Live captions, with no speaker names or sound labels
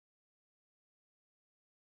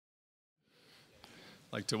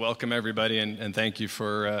I'd like to welcome everybody and thank you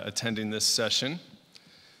for attending this session.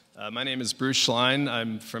 My name is Bruce Schlein.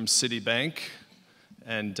 I'm from Citibank.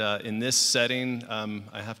 And in this setting,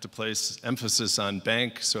 I have to place emphasis on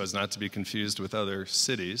bank so as not to be confused with other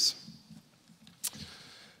cities.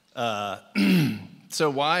 So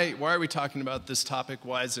why are we talking about this topic?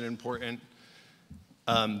 Why is it important?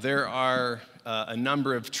 There are a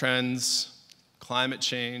number of trends, climate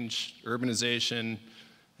change, urbanization,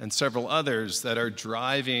 and several others that are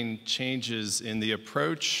driving changes in the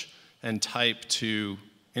approach and type to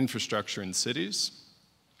infrastructure in cities.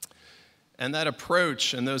 And that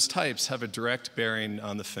approach and those types have a direct bearing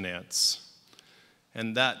on the finance.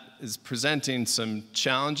 And that is presenting some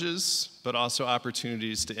challenges, but also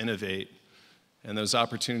opportunities to innovate. And those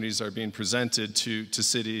opportunities are being presented to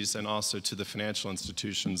cities and also to the financial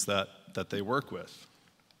institutions that they work with.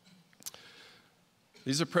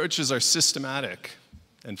 These approaches are systematic,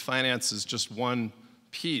 and finance is just one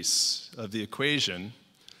piece of the equation.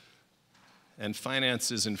 And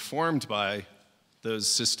finance is informed by those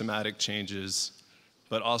systematic changes,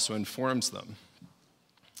 but also informs them.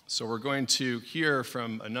 So we're going to hear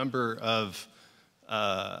from a number of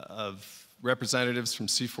representatives from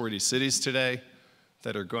C40 cities today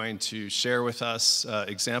that are going to share with us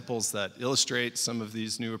examples that illustrate some of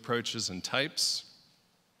these new approaches and types.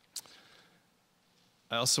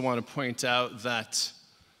 I also want to point out that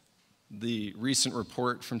the recent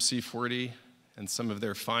report from C40 and some of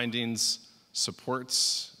their findings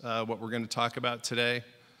supports what we're going to talk about today.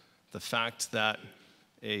 The fact that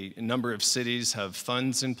a number of cities have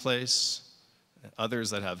funds in place, others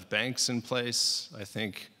that have banks in place. I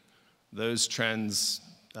think those trends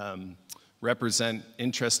represent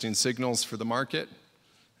interesting signals for the market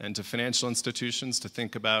and to financial institutions to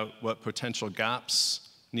think about what potential gaps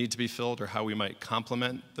need to be filled or how we might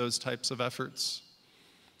complement those types of efforts.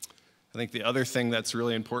 I think the other thing that's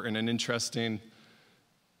really important and interesting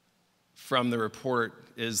from the report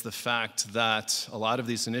is the fact that a lot of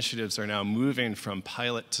these initiatives are now moving from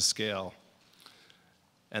pilot to scale.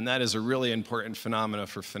 And that is a really important phenomena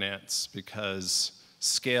for finance because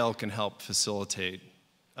scale can help facilitate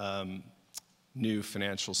new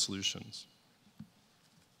financial solutions.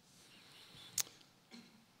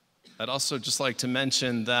 I'd also just like to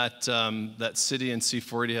mention that, that Citi and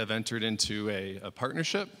C40 have entered into a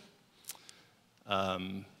partnership.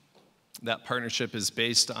 That partnership is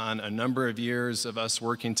based on a number of years of us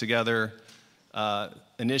working together,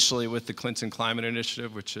 initially with the Clinton Climate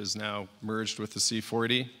Initiative, which is now merged with the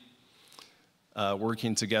C40,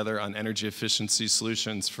 working together on energy efficiency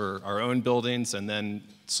solutions for our own buildings and then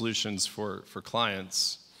solutions for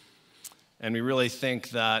clients. And we really think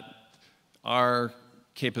that our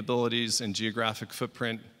capabilities and geographic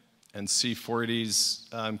footprint and C40's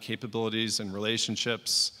capabilities and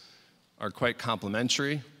relationships are quite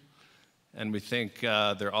complementary. And we think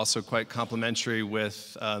they're also quite complementary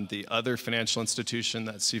with the other financial institution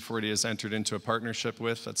that C40 has entered into a partnership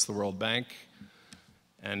with, that's the World Bank.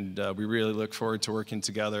 And we really look forward to working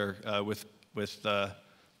together with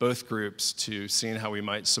both groups to seeing how we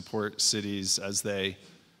might support cities as they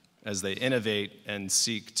innovate and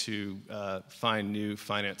seek to find new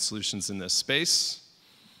finance solutions in this space.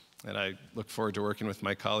 And I look forward to working with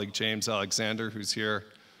my colleague James Alexander, who's here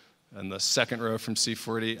in the second row from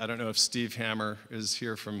C40. I don't know if Steve Hammer is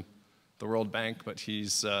here from the World Bank, but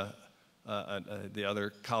he's the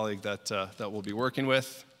other colleague that we'll be working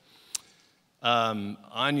with.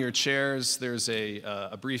 On your chairs, there's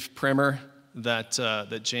a brief primer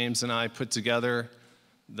that James and I put together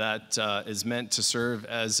that is meant to serve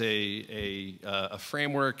as a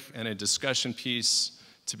framework and a discussion piece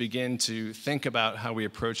to begin to think about how we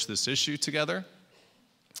approach this issue together.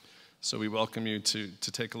 So we welcome you to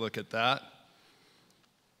take a look at that.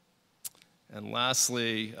 And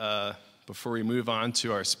lastly, before we move on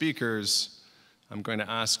to our speakers, I'm going to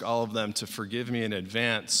ask all of them to forgive me in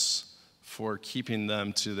advance for keeping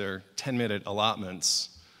them to their 10-minute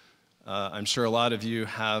allotments. I'm sure a lot of you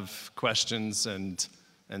have questions and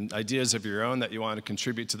ideas of your own that you want to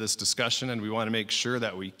contribute to this discussion, and we want to make sure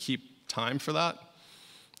that we keep time for that.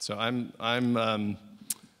 So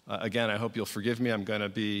again, I hope you'll forgive me. I'm going to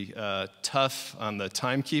be tough on the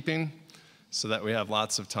timekeeping so that we have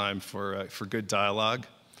lots of time for good dialogue.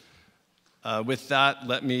 With that,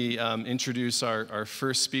 let me introduce our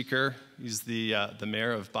first speaker. He's the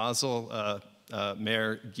mayor of Basel,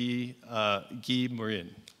 Mayor Guy Morin.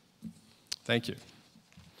 Thank you.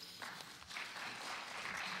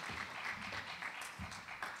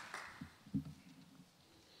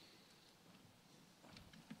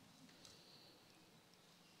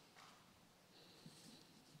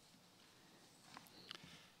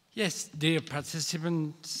 Yes, dear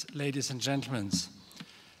participants, ladies and gentlemen,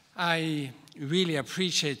 I really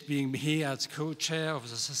appreciate being here as co-chair of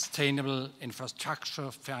the Sustainable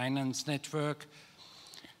Infrastructure Finance Network.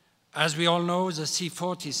 As we all know, the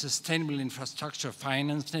C40 Sustainable Infrastructure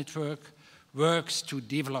Finance Network works to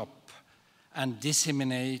develop and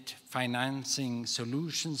disseminate financing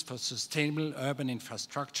solutions for sustainable urban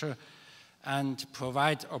infrastructure and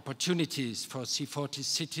provide opportunities for C40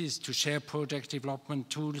 cities to share project development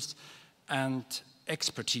tools and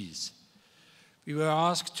expertise. We were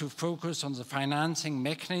asked to focus on the financing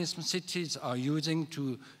mechanism cities are using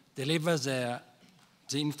to deliver the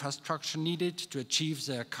infrastructure needed to achieve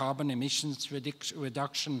their carbon emissions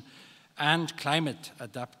reduction and climate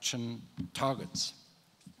adaptation targets.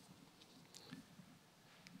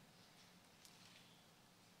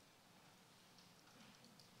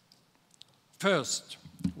 First,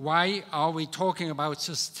 why are we talking about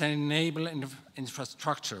sustainable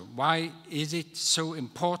infrastructure? Why is it so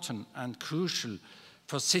important and crucial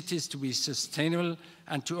for cities to be sustainable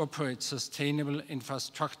and to operate sustainable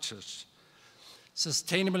infrastructures?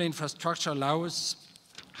 Sustainable infrastructure allows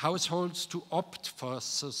households to opt for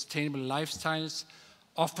sustainable lifestyles,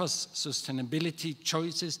 offers sustainability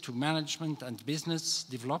choices to management and business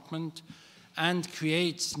development, and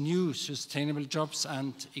creates new sustainable jobs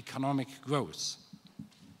and economic growth.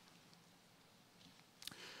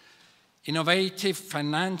 Innovative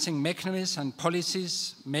financing mechanisms and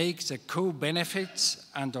policies make the co-benefits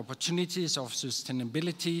and opportunities of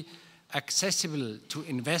sustainability accessible to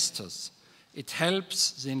investors. It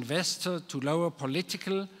helps the investor to lower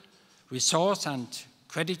political, resource and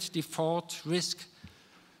credit default risk,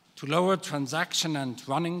 to lower transaction and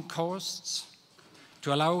running costs,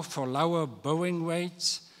 to allow for lower borrowing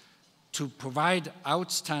rates, to provide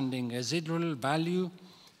outstanding residual value,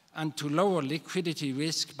 and to lower liquidity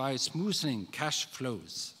risk by smoothing cash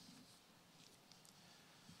flows.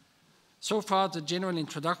 So far, the general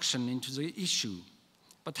introduction into the issue.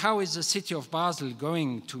 But how is the city of Basel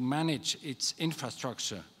going to manage its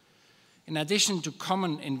infrastructure? In addition to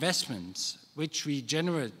common investments, which we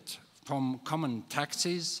generate from common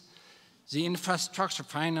taxes, the infrastructure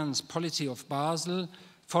finance policy of Basel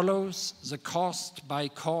follows the cost by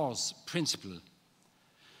cause principle.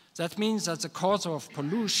 That means that the cause of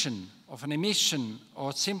pollution, of an emission,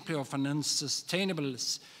 or simply of an unsustainable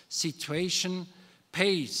situation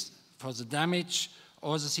pays for the damage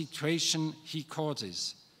or the situation he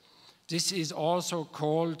causes. This is also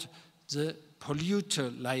called the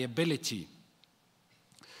polluter liability.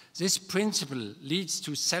 This principle leads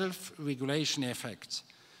to self-regulation effects,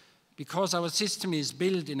 because our system is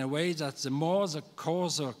built in a way that the more the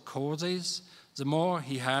causer causes, the more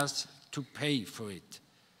he has to pay for it.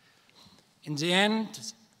 In the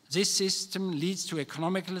end, this system leads to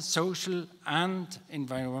economical, social, and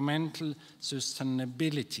environmental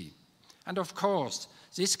sustainability. And of course,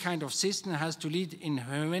 this kind of system has to lead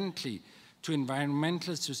inherently to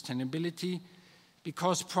environmental sustainability,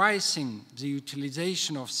 because pricing the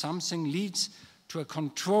utilization of something leads to a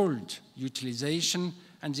controlled utilization,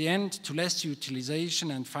 and the end to less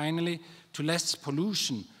utilization, and finally to less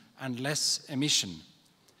pollution and less emission.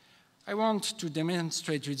 I want to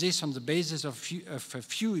demonstrate with this on the basis of a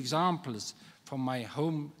few examples from my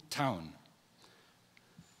hometown.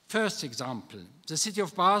 First example, the city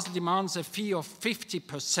of Basel demands a fee of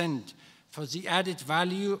 50% for the added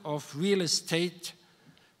value of real estate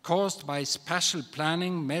caused by special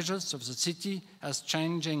planning measures of the city, as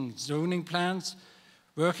changing zoning plans,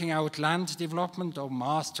 working out land development, or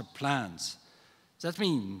master plans. That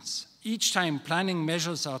means each time planning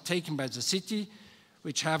measures are taken by the city,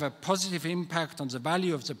 which have a positive impact on the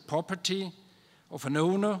value of the property of an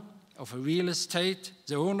owner of a real estate,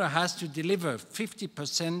 the owner has to deliver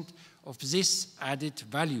 50% of this added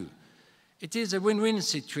value. It is a win-win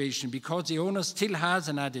situation because the owner still has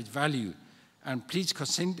an added value, and please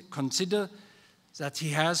consider that he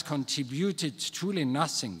has contributed truly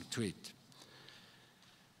nothing to it.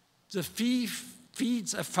 The fee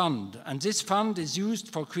feeds a fund, and this fund is used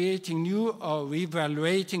for creating new or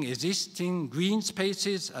reevaluating existing green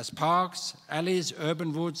spaces as parks, alleys,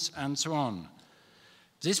 urban woods, and so on.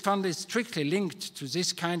 This fund is strictly linked to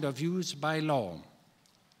this kind of use by law.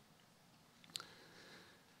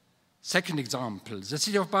 Second example, the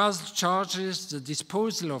city of Basel charges the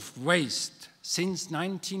disposal of waste since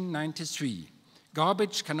 1993.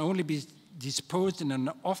 Garbage can only be disposed in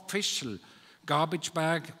an official garbage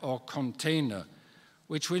bag or container,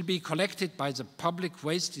 which will be collected by the public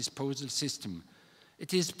waste disposal system.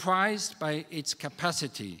 It is priced by its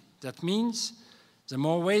capacity. That means the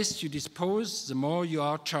more waste you dispose, the more you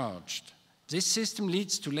are charged. This system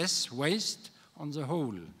leads to less waste on the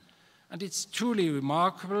whole. And it's truly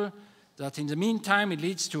remarkable that in the meantime it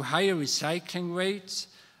leads to higher recycling rates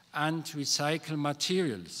and recycled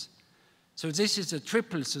materials. So this is a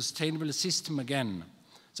triple sustainable system again.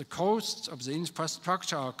 The costs of the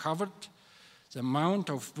infrastructure are covered, the amount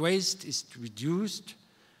of waste is reduced,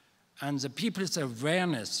 and the people's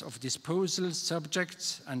awareness of disposal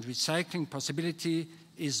subjects and recycling possibility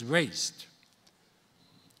is raised.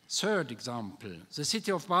 Third example, the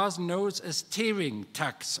city of Basel knows a steering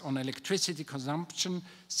tax on electricity consumption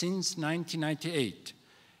since 1998.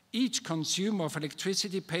 Each consumer of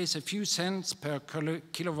electricity pays a few cents per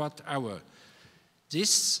kilowatt hour.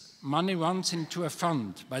 This money runs into a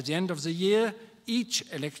fund. By the end of the year, each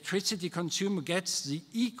electricity consumer gets the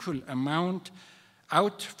equal amount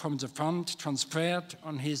out from the fund transferred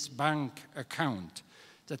on his bank account.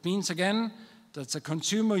 That means again that the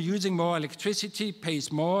consumer using more electricity pays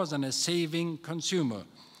more than a saving consumer.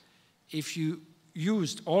 If you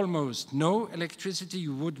used almost no electricity,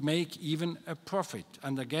 you would make even a profit.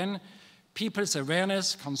 And again, people's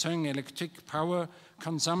awareness concerning electric power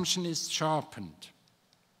consumption is sharpened.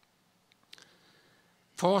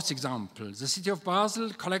 Fourth example, the city of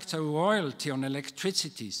Basel collects a royalty on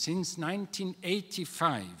electricity since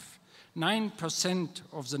 1985. 9%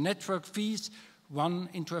 of the network fees run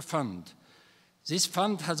into a fund. This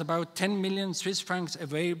fund has about 10 million Swiss francs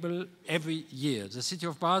available every year. The city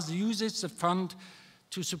of Basel uses the fund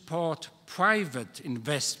to support private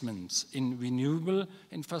investments in renewable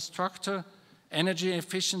infrastructure, energy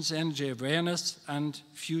efficiency, energy awareness, and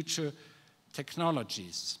future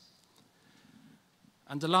technologies.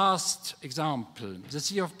 And the last example, the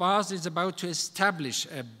city of Basel is about to establish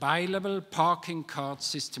a bi-level parking card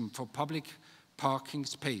system for public parking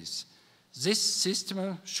space. This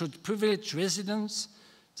system should privilege residents,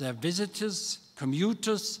 their visitors,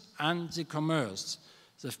 commuters, and the commerce.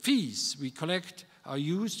 The fees we collect are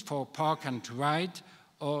used for park and ride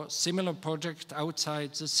or similar projects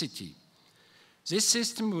outside the city. This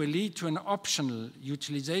system will lead to an optional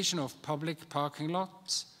utilization of public parking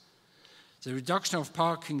lots, the reduction of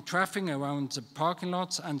parking traffic around the parking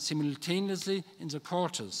lots and simultaneously in the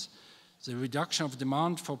quarters, the reduction of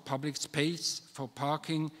demand for public space for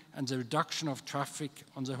parking, and the reduction of traffic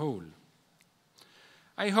on the whole.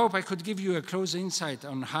 I hope I could give you a close insight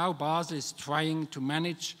on how Basel is trying to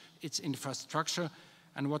manage its infrastructure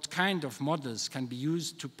and what kind of models can be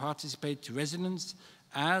used to participate residents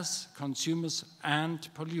as consumers and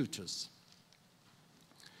polluters.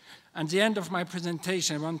 At the end of my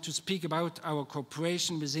presentation, I want to speak about our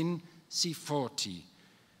cooperation within C40.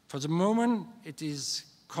 For the moment, it is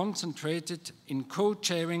concentrated in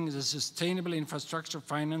co-chairing the Sustainable Infrastructure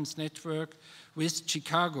Finance Network with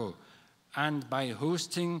Chicago and by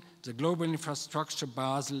hosting the Global Infrastructure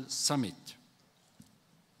Basel Summit.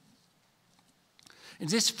 In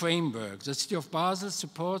this framework, the city of Basel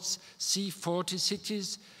supports C40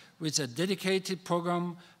 cities with a dedicated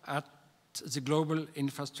program at the Global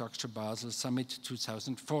Infrastructure Basel Summit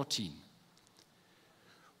 2014.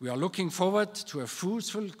 We are looking forward to a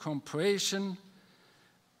fruitful cooperation,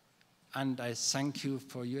 and I thank you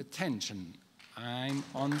for your attention. I'm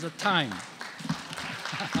on the time.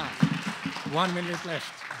 1 minute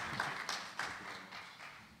left.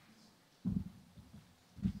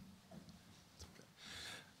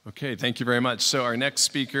 Okay, thank you very much. So our next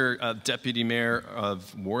speaker, Deputy Mayor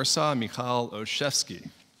of Warsaw, Michal Olszewski.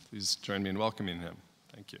 Please join me in welcoming him.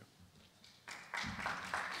 Thank you.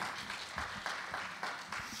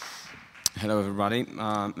 Hello, everybody.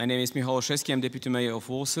 My name is Michal Olszewski. I'm Deputy Mayor of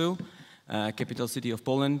Warsaw, capital city of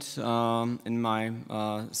Poland. In my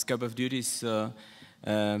scope of duties,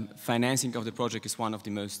 financing of the project is one of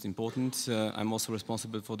the most important. I'm also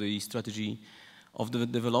responsible for the strategy of the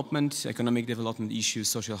development, economic development issues,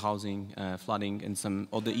 social housing, flooding, and some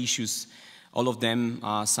other issues. All of them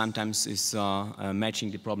sometimes is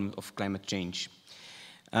matching the problem of climate change.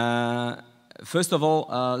 First of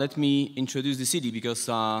all, let me introduce the city, because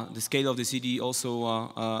the scale of the city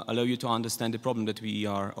also allow you to understand the problem that we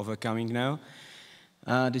are overcoming now.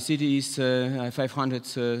 The city is 500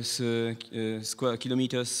 square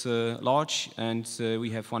kilometers large, and we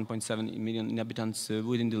have 1.7 million inhabitants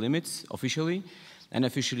within the limits officially. And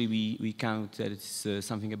officially we count that it's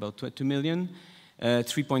something about 2 million.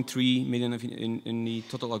 3.3 million in the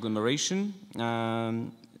total agglomeration.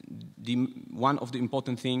 One of the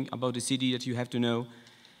important things about the city that you have to know,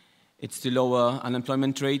 it's the lower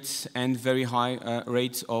unemployment rates and very high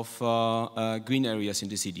rates of green areas in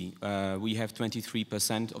the city. We have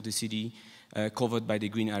 23% of the city covered by the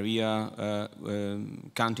green area,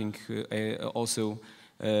 counting also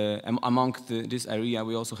among this area,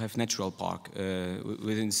 we also have natural park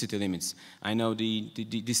within city limits. I know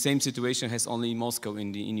the same situation has only Moscow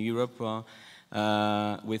in Europe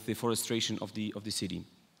with the forestation of the city.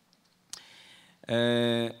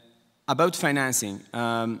 About financing,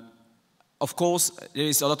 of course, there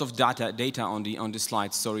is a lot of data on the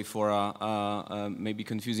slide. Sorry for maybe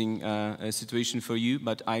confusing situation for you,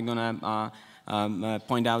 but I'm gonna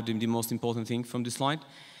point out the most important thing from the slide.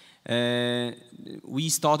 We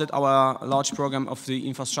started our large program of the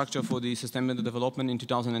infrastructure for the sustainable development in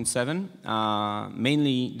 2007.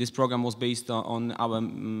 Mainly, this program was based on our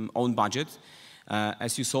own budget.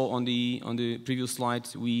 As you saw on the previous slide,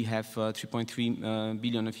 we have 3.3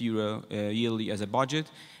 billion euro yearly as a budget.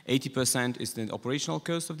 80% is the operational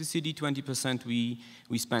cost of the city. 20% we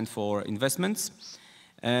spend for investments.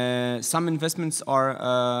 Some investments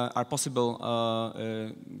are possible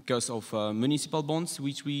because of municipal bonds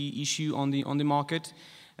which we issue on the market.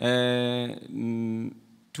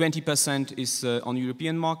 20% is on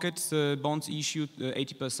European market bonds issued.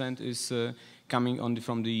 80% is coming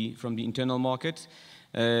from the internal market.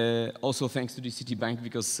 Also thanks to the Citibank,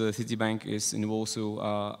 because Citibank is in Warsaw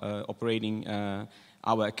operating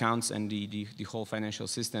our accounts and the whole financial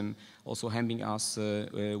system, also helping us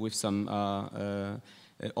with some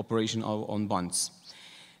operation on bonds.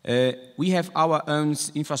 We have our own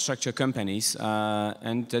infrastructure companies,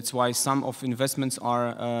 and that's why some of investments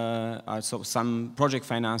so some project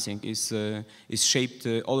financing is shaped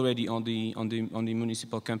already on the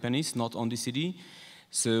municipal companies, not on the city.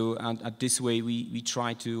 So at this way we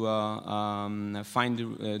try to find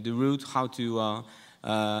the route how to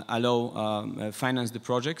allow finance the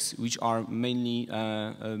projects which are mainly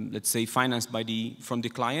let's say financed from the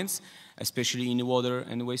clients, especially in the water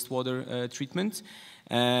and wastewater treatment.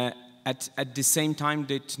 At the same time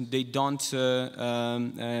that they don't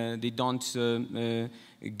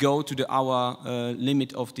go to our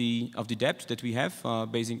limit of the debt that we have,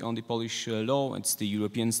 based on the Polish law. It's the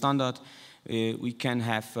European standard. We can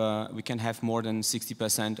have more than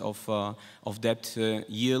 60% of debt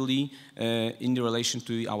yearly in relation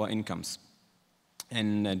to our incomes.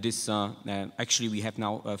 And this actually we have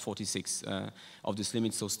now 46 of this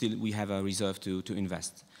limit, so still we have a reserve to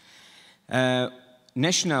invest.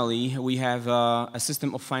 Nationally, we have a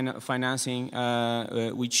system of financing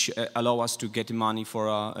which allow us to get money for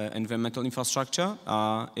environmental infrastructure.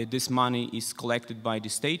 This money is collected by the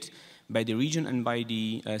state, by the region, and by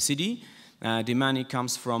the city. The money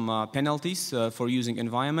comes from penalties for using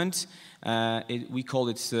environment. We call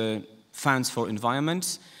it funds for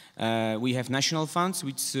environment. We have national funds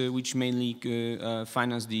which mainly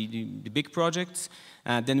finance the big projects.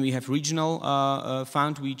 Then we have regional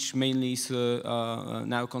fund, which mainly is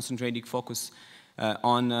now concentrating focus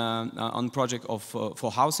on project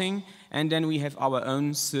for housing. And then we have our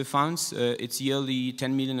own funds. It's yearly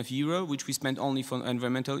 10 million euro, which we spend only for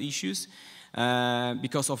environmental issues.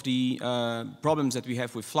 Because of the problems that we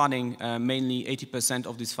have with flooding, mainly 80%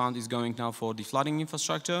 of this fund is going now for the flooding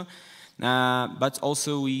infrastructure. But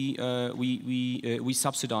also we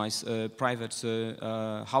subsidize private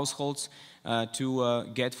households to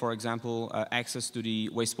get, for example, access to the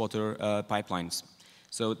wastewater pipelines.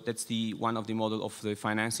 So that's one of the model of the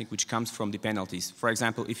financing which comes from the penalties. For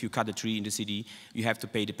example, if you cut a tree in the city, you have to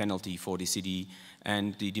pay the penalty for the city,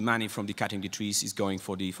 and the money from the cutting the trees is going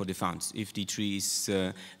for the funds. If the tree is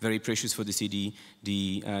very precious for the city,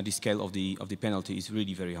 the scale of the penalty is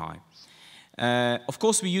really very high. Of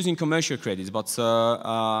course, we're using commercial credits, but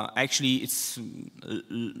actually it's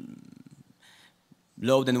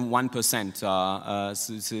lower than 1%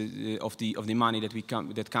 of the money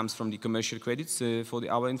that comes from the commercial credits for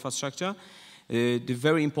our infrastructure. The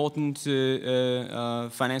very important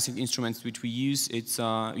financing instruments which we use, it's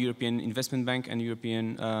European Investment Bank and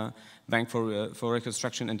European Bank for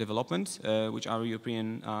Reconstruction and Development, which are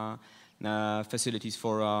European facilities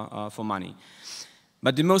for money.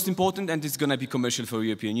 But the most important, and it's going to be commercial for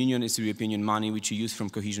European Union, is the European Union money which we use from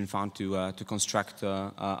Cohesion Fund to construct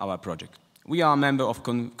our project. We are a member of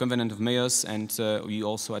Covenant of Mayors, and we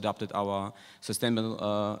also adopted our Sustainable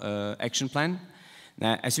Action Plan.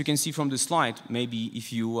 As you can see from the slide, maybe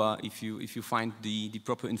if you find the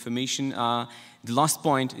proper information, the last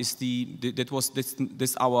point is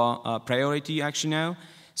that's our priority actually now.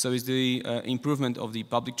 So is the improvement of the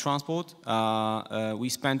public transport. We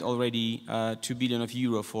spent already 2 billion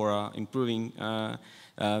euro for improving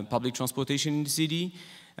public transportation in the city.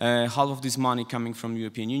 Half of this money coming from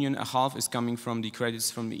European Union, half is coming from the credits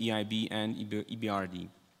from the EIB and EBRD.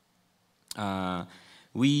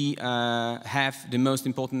 We have the most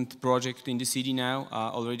important project in the city now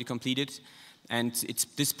already completed, And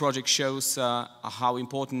this project shows how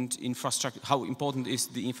important is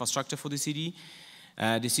the infrastructure for the city.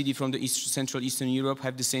 The city from the Central Eastern Europe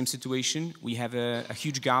have the same situation. We have a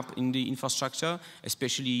huge gap in the infrastructure,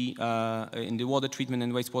 especially in the water treatment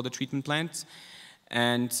and wastewater treatment plants.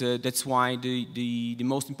 And that's why the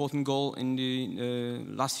most important goal in the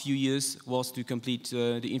last few years was to complete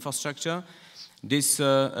the infrastructure. This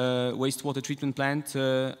wastewater treatment plant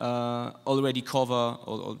already cover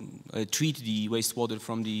or treat the wastewater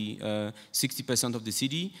from the 60% of the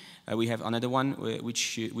city. We have another one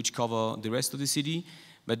which cover the rest of the city.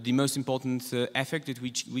 But the most important effect that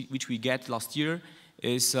which we get last year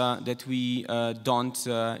is that we don't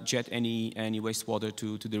jet any wastewater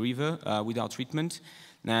to the river without treatment.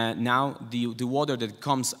 Now the water that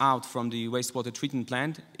comes out from the wastewater treatment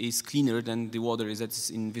plant is cleaner than the water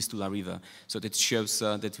that's in Vistula River. So that shows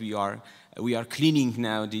that we are cleaning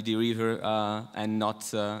now the river and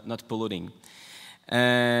not polluting.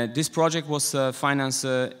 This project was financed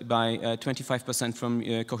by 25% from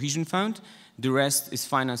Cohesion Fund. The rest is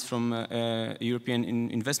financed from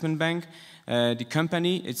European Investment Bank. The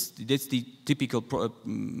company, that's the typical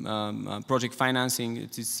project financing.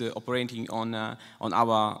 It is operating on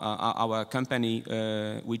our company,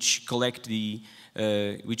 which collect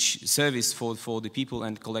which service for the people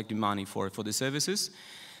and collect the money for the services.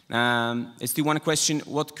 It's the one question: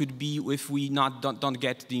 what could be if we don't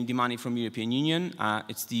get the money from European Union?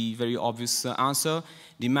 It's the very obvious answer.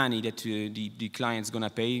 The money that the client's gonna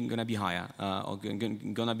pay gonna be higher or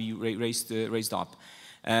gonna be raised up.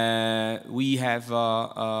 We have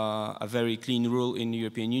a very clean rule in the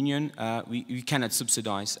European Union. We cannot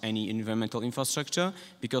subsidize any environmental infrastructure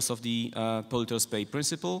because of the polluters pay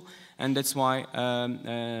principle, and that's why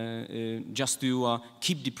just to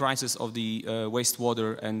keep the prices of the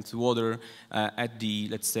wastewater and water at the,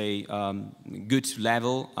 let's say, good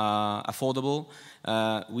level, affordable,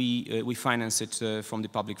 we finance it from the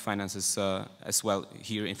public finances as well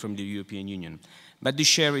here and from the European Union. But the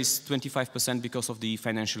share is 25% because of the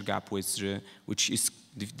financial gap, which is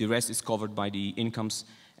the rest is covered by the incomes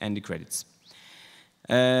and the credits.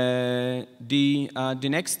 The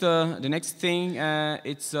next thing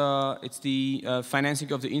it's the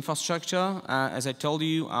financing of the infrastructure. As I told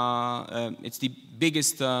you, it's the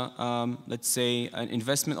biggest let's say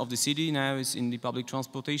investment of the city now is in the public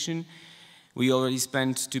transportation. We already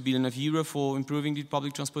spent €2 billion for improving the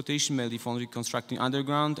public transportation, mainly for reconstructing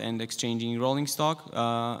underground and exchanging rolling stock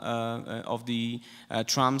of the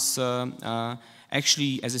trams.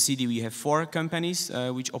 Actually, as a city, we have 4 companies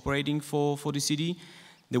which operating for the city.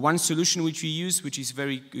 The one solution which we use, which is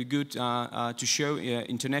very good to show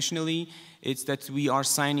internationally, it's that we are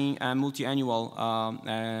signing multi-annual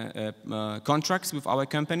contracts with our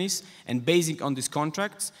companies, and based on these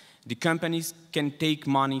contracts, the companies can take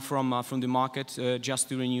money from the market just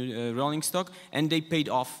to renew rolling stock, and they paid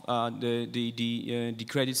off the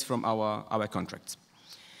credits from our contracts.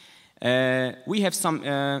 We have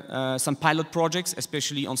some pilot projects,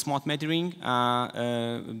 especially on smart metering.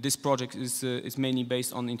 This project is mainly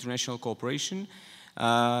based on international cooperation.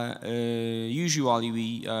 Usually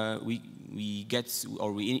we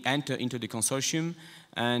enter into the consortium,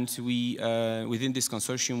 and within this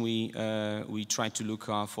consortium we try to look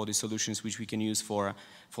for the solutions which we can use for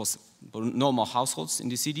normal households in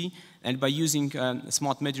the city. And by using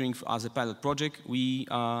smart metering as a pilot project, we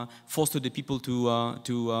foster the people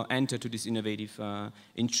to enter to these innovative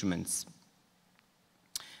instruments.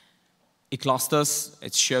 E-clusters,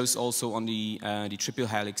 it shows also on the triple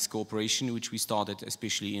helix cooperation, which we started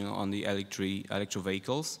especially on the electro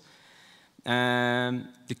vehicles.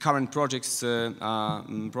 The current projects,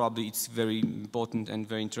 probably it's very important and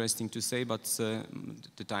very interesting to say, but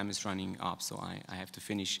the time is running up, so I have to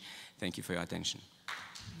finish. Thank you for your attention.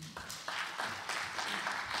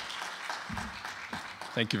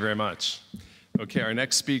 Thank you very much. Okay, our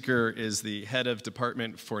next speaker is the head of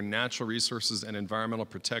Department for Natural Resources and Environmental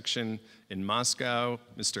Protection in Moscow,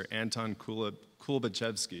 Mr. Anton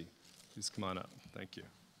Kulbachevskiy. Please come on up. Thank you.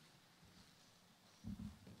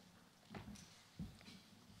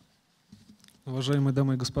 Уважаемые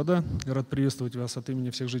дамы и господа, я рад приветствовать вас от имени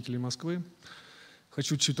всех жителей Москвы.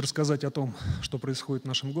 Хочу чуть рассказать о том, что происходит в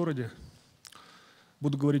нашем городе.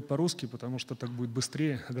 Буду говорить по-русски, потому что так будет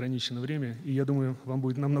быстрее, ограничено время, и я думаю, вам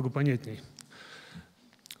будет намного понятней.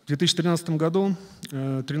 В 2013 году,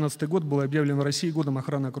 2013 год, был объявлен в России годом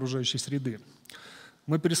охраны окружающей среды.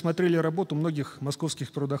 Мы пересмотрели работу многих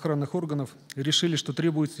московских природоохранных органов и решили, что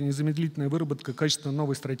требуется незамедлительная выработка качественно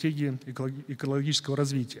новой стратегии экологического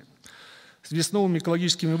развития. В связи с новыми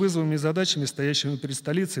экологическими вызовами и задачами, стоящими перед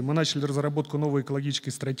столицей, мы начали разработку новой экологической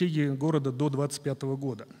стратегии города до 2025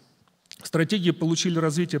 года. Стратегии получили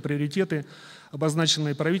развитие приоритеты,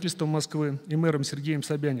 обозначенные правительством Москвы и мэром Сергеем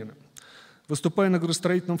Собяниным. Выступая на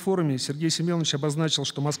градостроительном форуме, Сергей Семенович обозначил,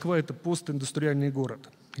 что Москва – это постиндустриальный город.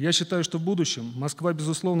 Я считаю, что в будущем Москва,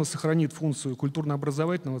 безусловно, сохранит функцию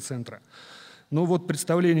культурно-образовательного центра, но вот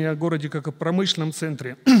представление о городе как о промышленном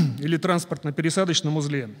центре или транспортно-пересадочном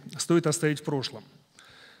узле стоит оставить в прошлом.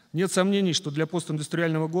 Нет сомнений, что для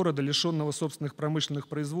постиндустриального города, лишенного собственных промышленных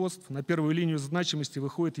производств, на первую линию значимости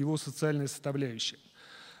выходит его социальная составляющая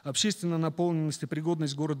 – общественная наполненность и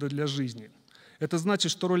пригодность города для жизни. Это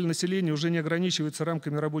значит, что роль населения уже не ограничивается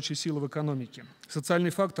рамками рабочей силы в экономике. Социальный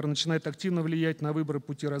фактор начинает активно влиять на выборы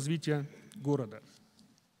пути развития города.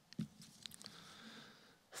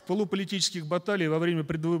 В пылу политических баталий во время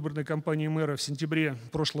предвыборной кампании мэра в сентябре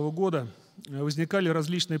прошлого года возникали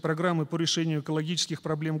различные программы по решению экологических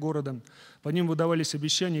проблем города. По ним выдавались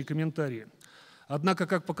обещания и комментарии. Однако,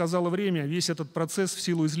 как показало время, весь этот процесс в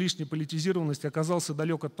силу излишней политизированности оказался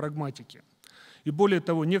далек от прагматики. И более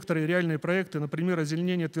того, некоторые реальные проекты, например,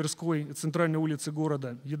 озеленение Тверской и центральной улицы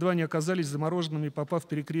города, едва не оказались замороженными, попав в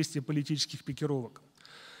перекрестие политических пикировок.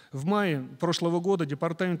 В мае прошлого года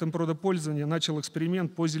Департаментом природопользования начал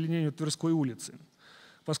эксперимент по озеленению Тверской улицы.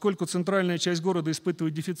 Поскольку центральная часть города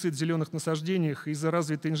испытывает дефицит в зеленых насаждениях, из-за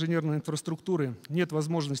развитой инженерной инфраструктуры нет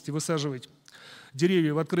возможности высаживать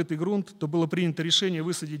деревья в открытый грунт, то было принято решение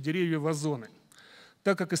высадить деревья в вазоны.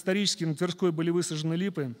 Так как исторически на Тверской были высажены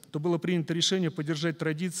липы, то было принято решение поддержать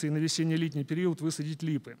традиции на весенне-летний период высадить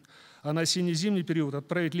липы, а на осенне-зимний период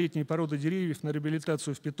отправить летние породы деревьев на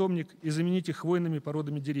реабилитацию в питомник и заменить их хвойными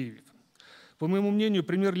породами деревьев. По моему мнению,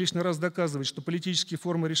 пример лишний раз доказывает, что политические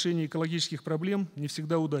формы решения экологических проблем не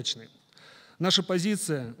всегда удачны. Наша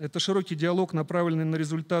позиция – это широкий диалог, направленный на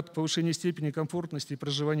результат повышения степени комфортности и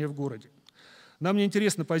проживания в городе. Нам не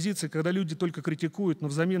интересна позиция, когда люди только критикуют, но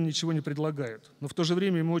взамен ничего не предлагают. Но в то же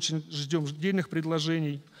время мы очень ждем дельных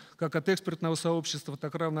предложений, как от экспертного сообщества,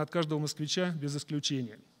 так равно от каждого москвича, без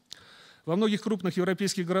исключения. Во многих крупных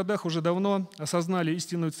европейских городах уже давно осознали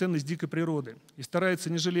истинную ценность дикой природы и стараются,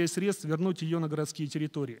 не жалея средств, вернуть ее на городские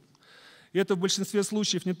территории. И это в большинстве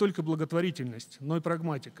случаев не только благотворительность, но и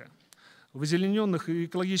прагматика. В озелененных и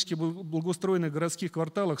экологически благоустроенных городских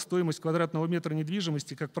кварталах стоимость квадратного метра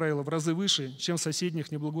недвижимости, как правило, в разы выше, чем в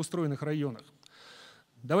соседних неблагоустроенных районах.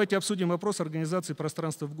 Давайте обсудим вопрос организации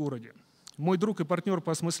пространства в городе. Мой друг и партнер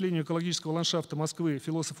по осмыслению экологического ландшафта Москвы,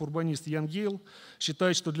 философ-урбанист Ян Гейл,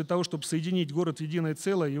 считает, что для того, чтобы соединить город в единое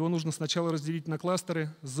целое, его нужно сначала разделить на кластеры,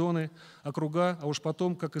 зоны, округа, а уж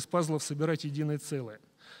потом, как из пазлов, собирать единое целое.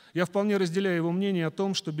 Я вполне разделяю его мнение о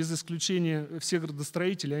том, что без исключения все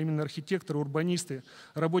градостроители, а именно архитекторы, урбанисты,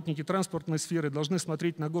 работники транспортной сферы должны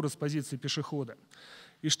смотреть на город с позиции пешехода.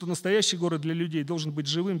 И что настоящий город для людей должен быть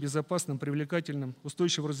живым, безопасным, привлекательным,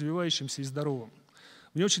 устойчиво развивающимся и здоровым.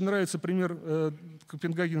 Мне очень нравится пример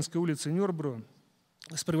Копенгагенской улицы Нёрбру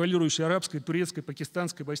с превалирующей арабской, турецкой,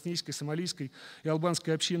 пакистанской, боснийской, сомалийской и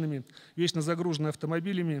албанской общинами, вечно загруженной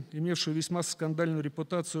автомобилями, имевшую весьма скандальную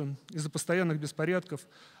репутацию из-за постоянных беспорядков,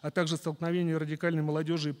 а также столкновений радикальной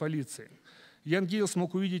молодежи и полиции. Ян Гейл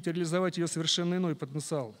смог увидеть и реализовать ее совершенно иной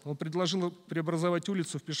потенциал. Он предложил преобразовать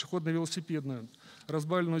улицу в пешеходно-велосипедную,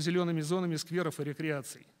 разбавленную зелеными зонами скверов и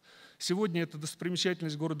рекреаций. Сегодня это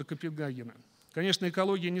достопримечательность города Копенгагена. Конечно,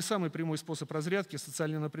 экология не самый прямой способ разрядки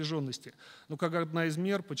социальной напряженности, но как одна из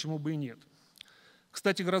мер, почему бы и нет.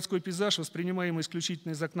 Кстати, городской пейзаж, воспринимаемый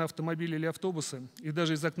исключительно из окна автомобиля или автобуса, и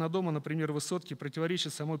даже из окна дома, например, высотки,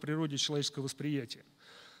 противоречит самой природе человеческого восприятия.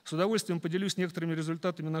 С удовольствием поделюсь некоторыми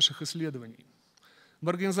результатами наших исследований.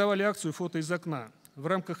 Мы организовали акцию «Фото из окна». В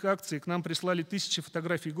рамках акции к нам прислали тысячи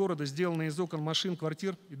фотографий города, сделанные из окон машин,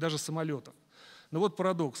 квартир и даже самолетов. Но вот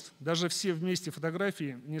парадокс. Даже все вместе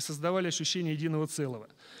фотографии не создавали ощущение единого целого.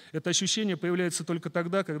 Это ощущение появляется только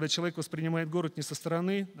тогда, когда человек воспринимает город не со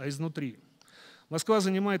стороны, а изнутри. Москва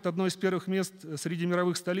занимает одно из первых мест среди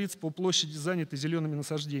мировых столиц по площади, занятой зелеными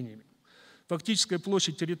насаждениями. Фактическая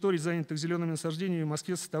площадь территорий, занятых зелеными насаждениями, в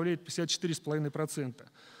Москве составляет 54,5%.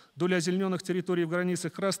 Доля озелененных территорий в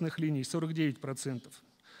границах красных линий – 49%.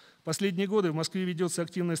 В последние годы в Москве ведется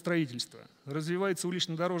активное строительство. Развивается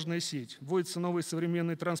улично-дорожная сеть, вводятся новые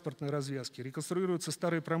современные транспортные развязки, реконструируются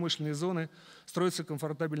старые промышленные зоны, строится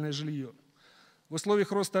комфортабельное жилье. В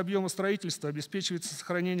условиях роста объема строительства обеспечивается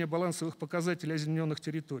сохранение балансовых показателей озелененных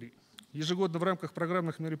территорий. Ежегодно в рамках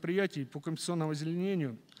программных мероприятий по компенсационному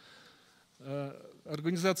озеленению,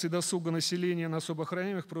 организации досуга населения на особо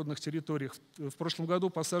охраняемых природных территориях в прошлом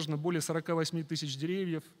году посажено более 48 тысяч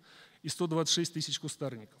деревьев и 126 тысяч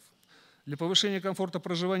кустарников. Для повышения комфорта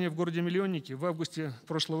проживания в городе-миллионнике в августе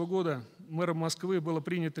прошлого года мэром Москвы было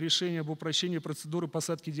принято решение об упрощении процедуры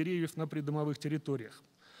посадки деревьев на придомовых территориях.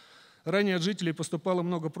 Ранее от жителей поступало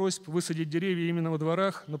много просьб высадить деревья именно во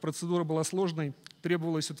дворах, но процедура была сложной,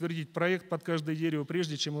 требовалось утвердить проект под каждое дерево,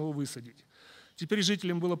 прежде чем его высадить. Теперь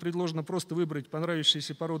жителям было предложено просто выбрать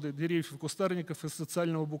понравившиеся породы деревьев и кустарников из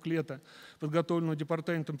социального буклета, подготовленного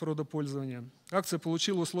Департаментом природопользования. Акция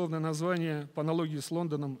получила условное название, по аналогии с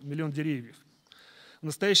Лондоном, «Миллион деревьев». В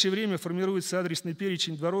настоящее время формируется адресный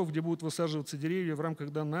перечень дворов, где будут высаживаться деревья в рамках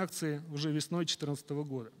данной акции уже весной 2014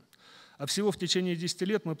 года. А всего в течение 10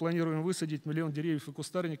 лет мы планируем высадить 1 миллион деревьев и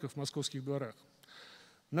кустарников в московских дворах.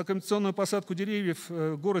 На комбинационную посадку деревьев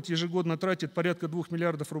город ежегодно тратит порядка 2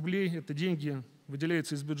 миллиардов рублей. Это деньги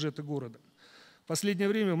выделяются из бюджета города. В последнее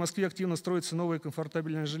время в Москве активно строится новое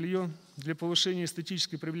комфортабельное жилье. Для повышения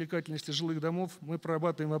эстетической привлекательности жилых домов мы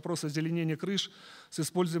прорабатываем вопрос озеленения крыш с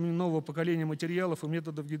использованием нового поколения материалов и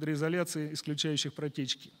методов гидроизоляции, исключающих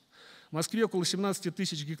протечки. В Москве около 17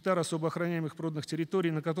 тысяч гектар особо охраняемых природных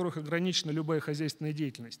территорий, на которых ограничена любая хозяйственная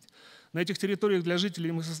деятельность. На этих территориях для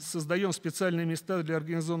жителей мы создаем специальные места для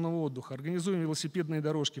организованного отдыха, организуем велосипедные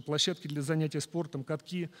дорожки, площадки для занятий спортом,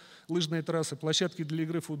 катки, лыжные трассы, площадки для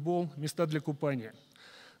игры в футбол, места для купания.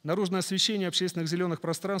 Наружное освещение общественных зеленых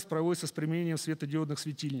пространств проводится с применением светодиодных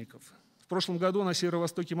светильников. В прошлом году на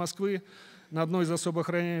северо-востоке Москвы на одной из особо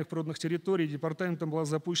охраняемых природных территорий департаментом была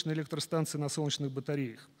запущена электростанция на солнечных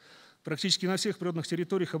батареях. Практически на всех природных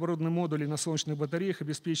территориях оборудованы модули на солнечных батареях,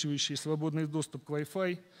 обеспечивающие свободный доступ к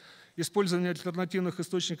Wi-Fi. Использование альтернативных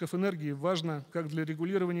источников энергии важно как для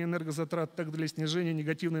регулирования энергозатрат, так и для снижения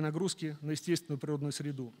негативной нагрузки на естественную природную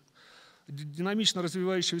среду. Динамично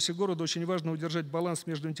развивающегося города очень важно удержать баланс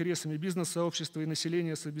между интересами бизнес-сообщества и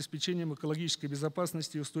населения с обеспечением экологической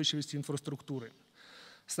безопасности и устойчивости инфраструктуры.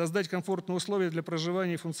 Создать комфортные условия для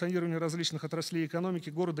проживания и функционирования различных отраслей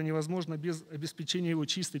экономики города невозможно без обеспечения его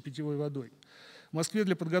чистой питьевой водой. В Москве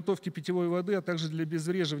для подготовки питьевой воды, а также для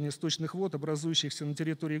обезвреживания сточных вод, образующихся на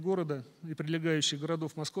территории города и прилегающих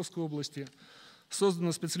городов Московской области,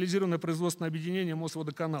 создано специализированное производственное объединение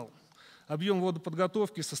 «Мосводоканал». Объем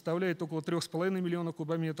водоподготовки составляет около 3,5 миллиона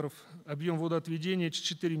кубометров, объем водоотведения –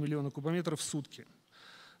 4 миллиона кубометров в сутки.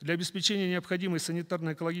 Для обеспечения необходимой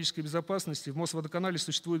санитарно-экологической безопасности в Мосводоканале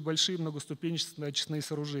существуют большие многоступенчатые очистные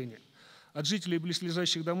сооружения. От жителей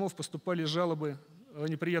близлежащих домов поступали жалобы о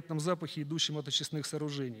неприятном запахе, идущем от очистных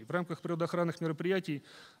сооружений. В рамках природоохранных мероприятий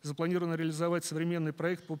запланировано реализовать современный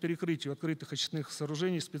проект по перекрытию открытых очистных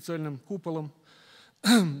сооружений специальным куполом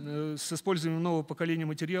с использованием нового поколения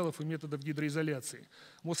материалов и методов гидроизоляции.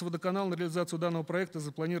 Мосводоканал на реализацию данного проекта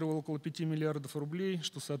запланировал около 5 миллиардов рублей,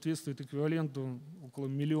 что соответствует эквиваленту около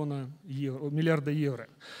миллиарда евро.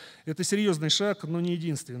 Это серьезный шаг, но не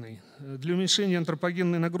единственный. Для уменьшения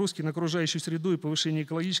антропогенной нагрузки на окружающую среду и повышения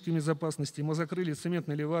экологической безопасности мы закрыли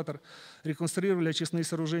цементный элеватор, реконструировали очистные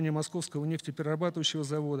сооружения Московского нефтеперерабатывающего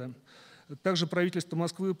завода. Также правительству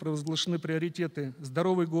Москвы провозглашены приоритеты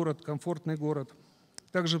 «Здоровый город», «Комфортный город».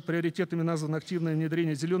 Также приоритетами названо активное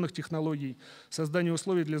внедрение зеленых технологий, создание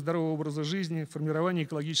условий для здорового образа жизни, формирование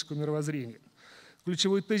экологического мировоззрения.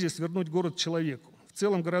 Ключевой тезис – вернуть город человеку. В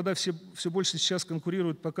целом города все больше сейчас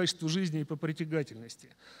конкурируют по качеству жизни и по притягательности.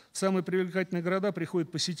 В самые привлекательные города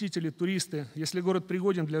приходят посетители, туристы. Если город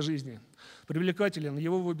пригоден для жизни, привлекателен,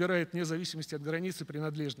 его выбирают вне зависимости от границы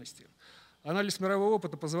принадлежности. Анализ мирового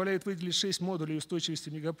опыта позволяет выделить 6 модулей устойчивости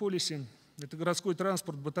в мегаполисе. Это городской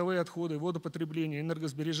транспорт, бытовые отходы, водопотребление,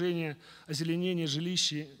 энергосбережение, озеленение,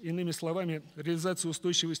 жилище. Иными словами, реализация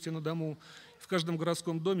устойчивости на дому в каждом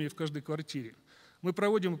городском доме и в каждой квартире. Мы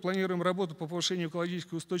проводим и планируем работу по повышению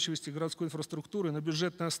экологической устойчивости городской инфраструктуры на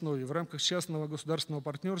бюджетной основе в рамках частного государственного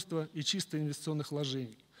партнерства и чисто инвестиционных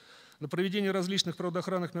вложений. На проведение различных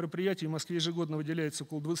природоохранных мероприятий в Москве ежегодно выделяется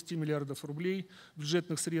около 20 миллиардов рублей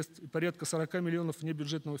бюджетных средств и порядка 40 миллионов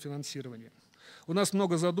внебюджетного финансирования. У нас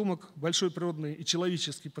много задумок, большой природный и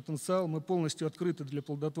человеческий потенциал. Мы полностью открыты для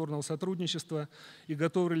плодотворного сотрудничества и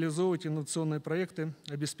готовы реализовывать инновационные проекты,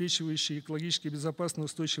 обеспечивающие экологически безопасное и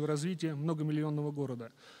устойчивое развитие многомиллионного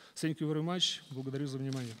города. Thank you very much. Благодарю за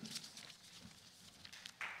внимание.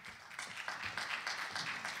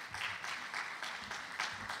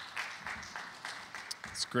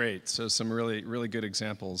 Great. So some really good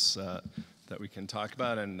examples that we can talk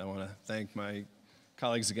about, and I want to thank my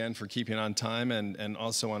colleagues again for keeping on time, and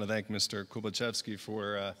also want to thank Mr. Kulbachevskiy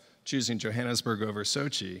for choosing Johannesburg over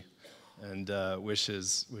Sochi, and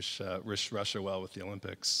wish Russia well with the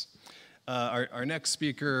Olympics. Our next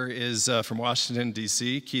speaker is from Washington,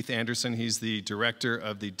 D.C., Keith Anderson. He's the director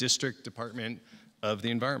of the District Department of the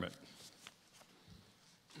Environment.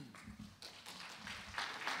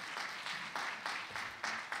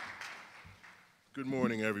 Good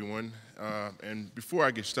morning, everyone. And before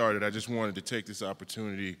I get started, I just wanted to take this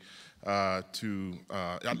opportunity let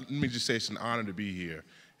me just say it's an honor to be here.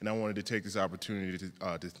 And I wanted to take this opportunity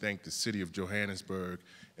to thank the City of Johannesburg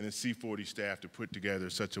and the C40 staff to put together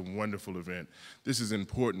such a wonderful event. This is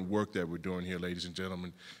important work that we're doing here, ladies and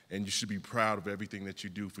gentlemen, and you should be proud of everything that you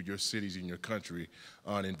do for your cities and your country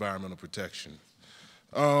on environmental protection.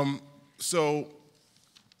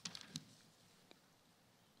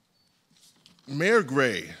 Mayor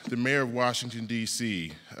Gray, the mayor of Washington,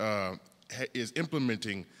 D.C., is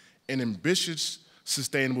implementing an ambitious,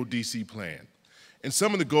 sustainable D.C. plan. And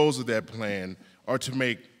some of the goals of that plan are to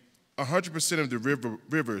make 100% of the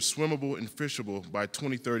rivers swimmable and fishable by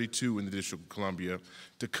 2032 in the District of Columbia,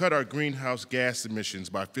 to cut our greenhouse gas emissions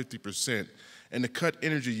by 50%, and to cut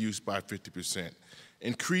energy use by 50%,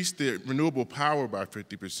 increase the renewable power by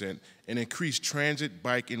 50%, and increase transit,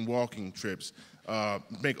 bike, and walking trips,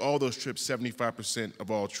 make all those trips 75%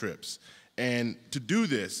 of all trips. And to do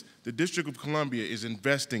this, the District of Columbia is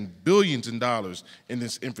investing billions in dollars in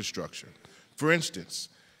this infrastructure. For instance,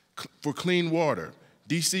 for clean water,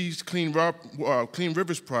 DC's Clean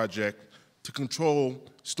Rivers Project to control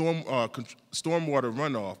stormwater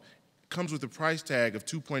runoff comes with a price tag of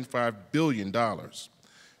 $2.5 billion.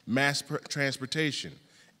 Mass transportation.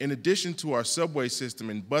 In addition to our subway system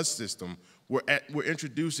and bus system, we're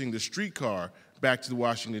introducing the streetcar back to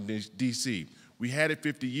Washington, D.C. We had it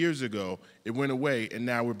 50 years ago, it went away, and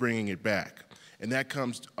now we're bringing it back. And that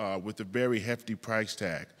comes with a very hefty price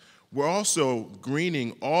tag. We're also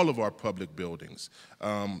greening all of our public buildings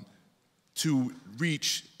to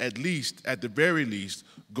reach at the very least,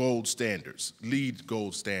 gold standards, LEED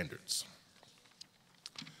gold standards.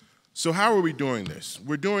 So how are we doing this?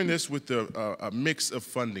 We're doing this with a mix of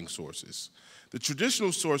funding sources. The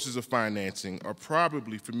traditional sources of financing are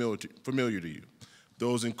probably familiar to you.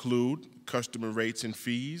 Those include customer rates and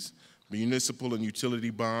fees, municipal and utility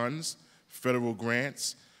bonds, federal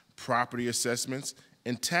grants, property assessments,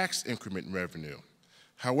 and tax increment revenue.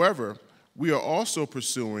 However, we are also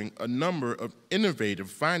pursuing a number of innovative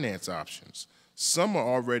finance options. Some are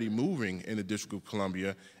already moving in the District of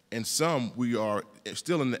Columbia, and some we are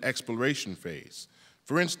still in the exploration phase.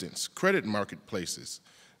 For instance, credit marketplaces.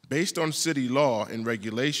 Based on city law and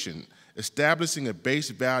regulation, establishing a base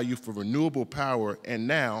value for renewable power and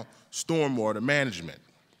now stormwater management.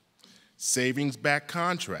 Savings-backed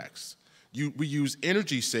contracts. We use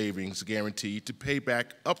energy savings guarantee to pay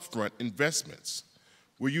back upfront investments.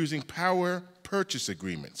 We're using power purchase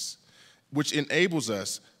agreements, which enables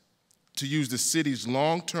us to use the city's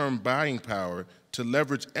long-term buying power to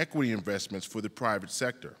leverage equity investments for the private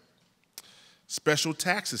sector. Special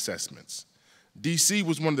tax assessments. DC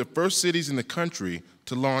was one of the first cities in the country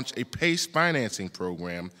to launch a PACE financing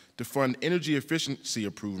program to fund energy efficiency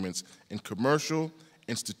improvements in commercial,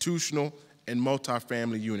 institutional, and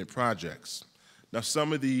multifamily unit projects. Now,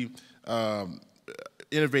 some of the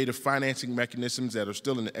innovative financing mechanisms that are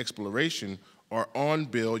still in the exploration are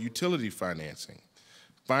on-bill utility financing.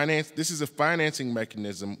 This is a financing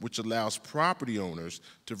mechanism which allows property owners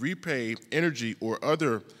to repay energy or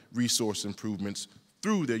other resource improvements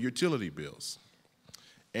through their utility bills.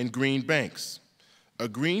 And green banks. A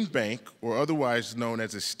green bank, or otherwise known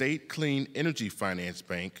as a state clean energy finance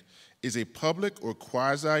bank, is a public or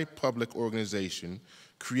quasi-public organization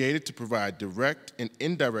created to provide direct and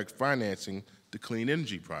indirect financing to clean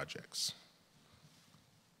energy projects.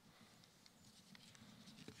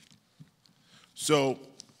 So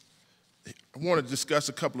I want to discuss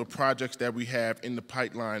a couple of projects that we have in the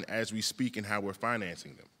pipeline as we speak and how we're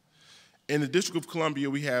financing them. In the District of Columbia,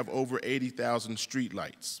 we have over 80,000 street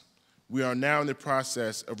lights. We are now in the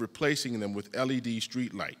process of replacing them with LED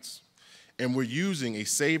street lights. And we're using a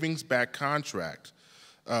savings-backed contract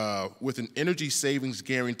with an energy savings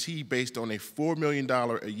guarantee based on a $4 million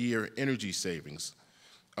a year energy savings.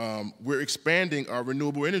 We're expanding our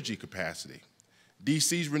renewable energy capacity.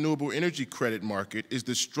 DC's renewable energy credit market is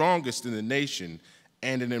the strongest in the nation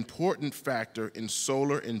and an important factor in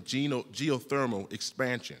solar and geothermal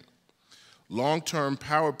expansion. Long-term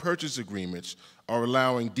power purchase agreements are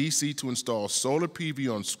allowing DC to install solar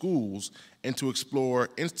PV on schools and to explore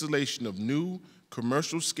installation of new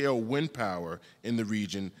commercial-scale wind power in the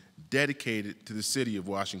region dedicated to the city of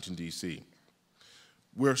Washington, D.C.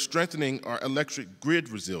 We're strengthening our electric grid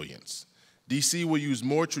resilience. DC will use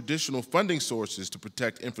more traditional funding sources to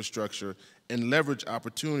protect infrastructure and leverage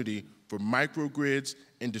opportunity for microgrids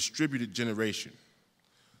and distributed generation.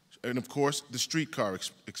 And of course, the streetcar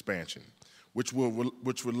expansion, which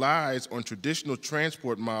relies on traditional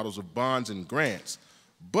transport models of bonds and grants,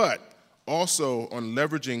 but Also on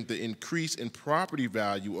leveraging the increase in property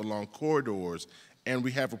value along corridors, and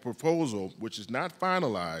we have a proposal, which is not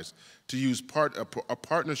finalized, to use a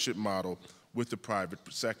partnership model with the private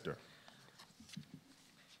sector.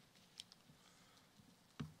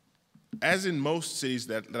 As in most cities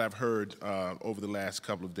that I've heard over the last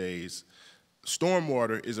couple of days,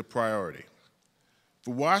 stormwater is a priority.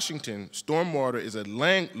 For Washington, stormwater is a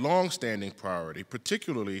long-standing priority,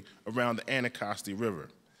 particularly around the Anacostia River,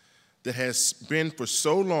 that has been for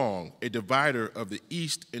so long a divider of the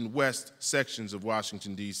east and west sections of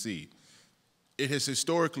Washington, D.C. It has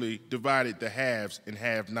historically divided the haves and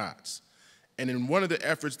have-nots. And in one of the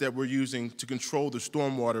efforts that we're using to control the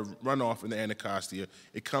stormwater runoff in the Anacostia,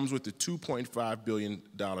 it comes with the $2.5 billion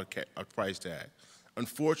price tag.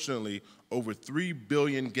 Unfortunately, over 3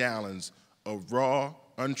 billion gallons of raw,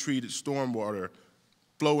 untreated stormwater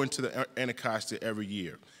flow into the Anacostia every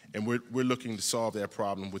year. And we're looking to solve that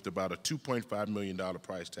problem with about a $2.5 million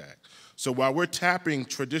price tag. So while we're tapping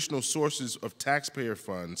traditional sources of taxpayer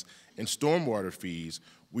funds and stormwater fees,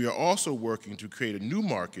 we are also working to create a new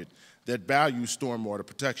market that values stormwater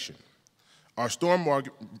protection. Our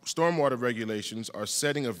stormwater regulations are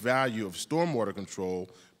setting a value of stormwater control,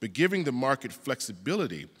 but giving the market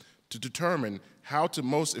flexibility to determine how to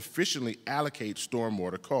most efficiently allocate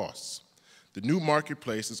stormwater costs. The new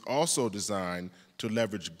marketplace is also designed to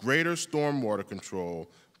leverage greater stormwater control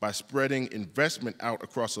by spreading investment out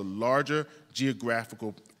across a larger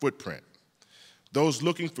geographical footprint. Those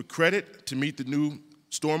looking for credit to meet the new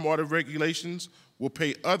stormwater regulations will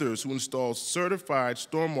pay others who install certified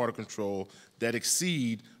stormwater control that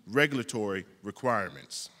exceed regulatory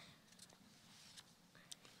requirements.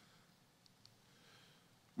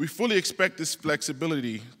 We fully expect this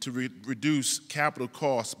flexibility to reduce capital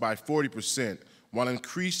costs by 40% while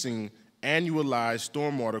increasing annualized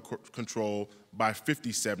stormwater control by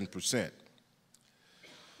 57%.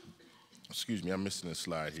 Excuse me, I'm missing a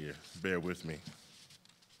slide here. Bear with me.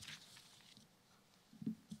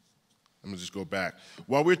 I'm gonna just go back.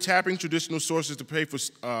 While we're tapping traditional sources to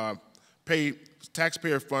pay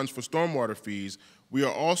taxpayer funds for stormwater fees, we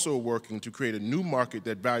are also working to create a new market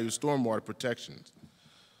that values stormwater protections.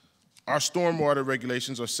 Our stormwater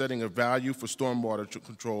regulations are setting a value for stormwater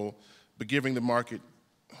control, but giving the market,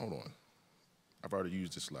 hold on, I've already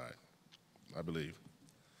used this slide, I believe.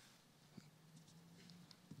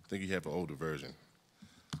 I think you have an older version.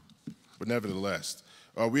 But nevertheless,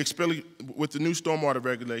 with the new stormwater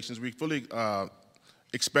regulations, we fully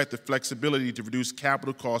expect the flexibility to reduce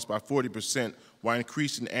capital costs by 40% while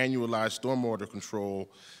increasing annualized stormwater control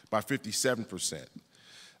by 57%.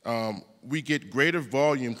 We get greater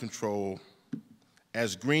volume control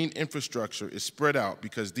as green infrastructure is spread out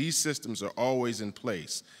because these systems are always in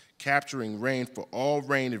place, capturing rain for all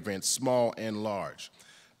rain events, small and large.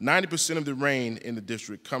 90% of the rain in the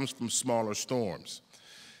district comes from smaller storms.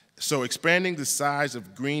 So expanding the size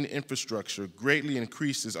of green infrastructure greatly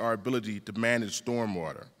increases our ability to manage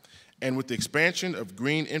stormwater. And with the expansion of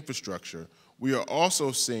green infrastructure, we are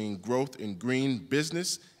also seeing growth in green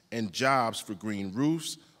business and jobs for green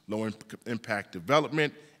roofs, low impact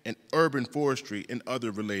development, and urban forestry and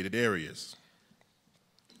other related areas.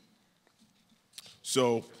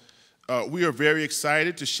 So we are very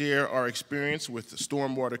excited to share our experience with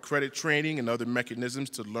stormwater credit training and other mechanisms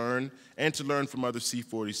to learn from other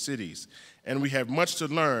C40 cities. And we have much to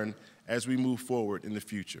learn as we move forward in the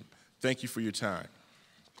future. Thank you for your time.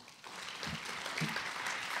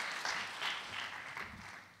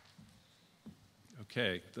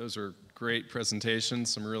 Okay, those are great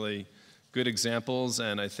presentations, some really good examples,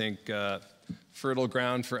 and I think fertile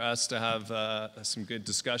ground for us to have some good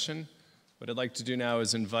discussion. What I'd like to do now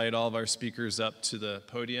is invite all of our speakers up to the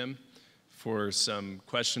podium for some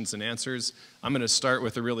questions and answers. I'm going to start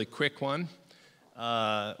with a really quick one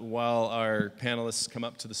while our panelists come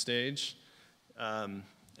up to the stage. And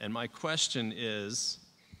my question is,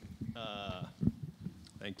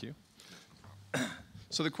 thank you.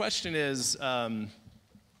 So the question is,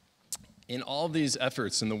 in all these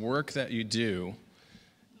efforts and the work that you do,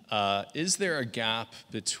 is there a gap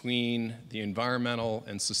between the environmental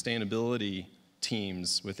and sustainability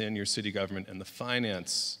teams within your city government and the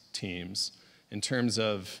finance teams in terms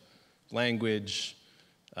of language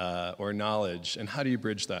or knowledge, and how do you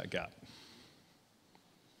bridge that gap?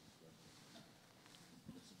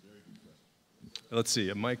 Let's see,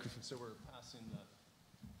 a microphone. So we're passing the.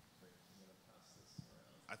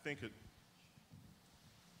 I think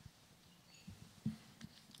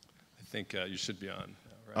you should be on.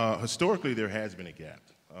 Right? Historically, there has been a gap,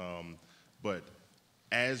 but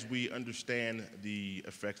as we understand the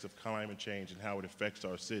effects of climate change and how it affects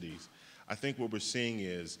our cities, I think what we're seeing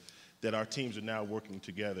is that our teams are now working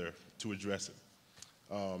together to address it.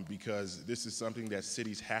 Because this is something that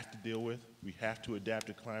cities have to deal with. We have to adapt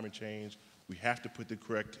to climate change. We have to put the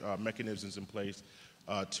correct mechanisms in place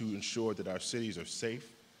to ensure that our cities are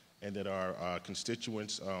safe and that our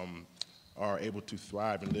constituents are able to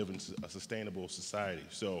thrive and live in a sustainable society.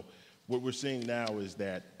 So what we're seeing now is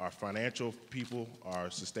that our financial people, our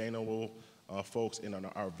sustainable folks, and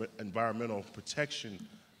our environmental protection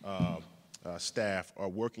staff are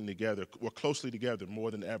working together, work closely together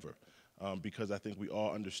more than ever, because I think we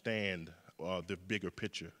all understand the bigger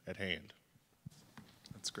picture at hand.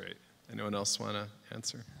 That's great. Anyone else want to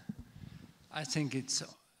answer? I think it's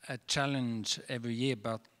a challenge every year,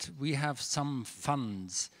 but we have some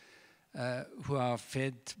funds who are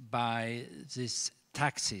fed by these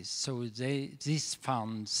taxes. So these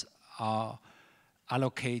funds are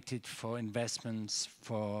allocated for investments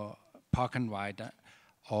for park and ride,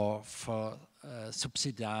 or for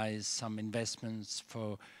subsidize some investments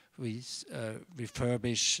for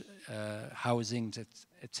refurbish housing,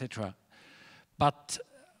 etc. But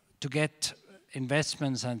to get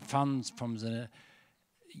investments and funds from the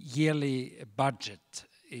yearly budget,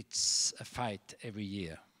 it's a fight every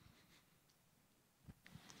year.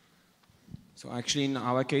 So actually, in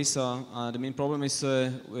our case, the main problem is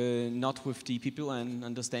not with the people and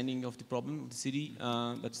understanding of the problem of the city.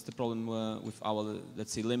 That's the problem with our,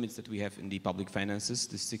 let's say, limits that we have in the public finances,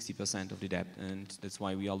 the 60% of the debt, and that's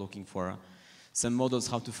why we are looking for some models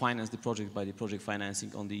how to finance the project by the project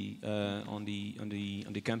financing on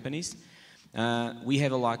the companies. We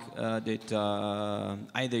have a luck that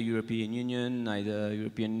either European Union, either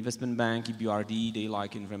European Investment Bank, EBRD, they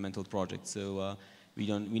like environmental projects. So.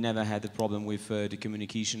 We never had a problem with the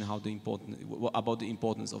communication, about the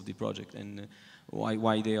importance of the project and why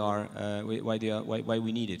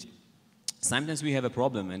we need it. Sometimes we have a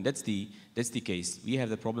problem, and that's the case. We have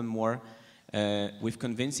the problem more with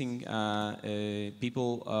convincing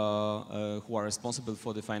people who are responsible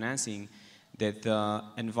for the financing that the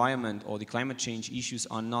environment or the climate change issues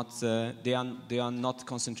are not they are not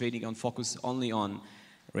concentrating on focus only on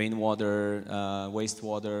rainwater,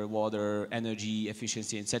 wastewater, water, energy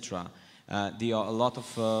efficiency, etc. There are a lot of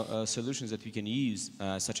solutions that we can use,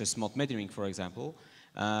 such as smart metering, for example,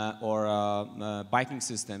 or biking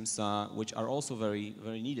systems, which are also very,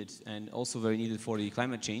 very needed, and also very needed for the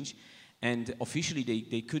climate change. And officially,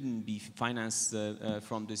 they couldn't be financed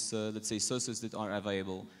from this, let's say, sources that are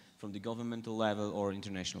available from the governmental level or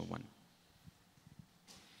international one.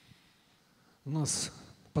 У нас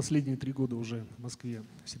последние 3 года уже в Москве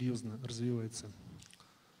серьезно развиваются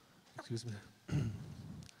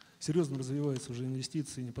уже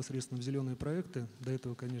инвестиции непосредственно в зеленые проекты. До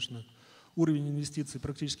этого, конечно, уровень инвестиций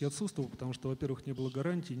практически отсутствовал, потому что, во-первых, не было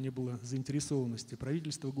гарантий, не было заинтересованности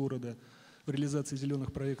правительства города в реализации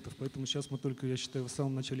зеленых проектов. Поэтому сейчас мы только, я считаю, в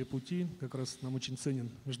самом начале пути. Как раз нам очень ценен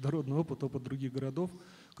международный опыт других городов,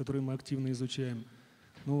 которые мы активно изучаем.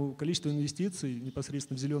 Но количество инвестиций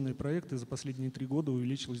непосредственно в зеленые проекты за последние 3 года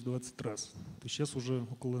увеличилось в 20 раз. То есть сейчас уже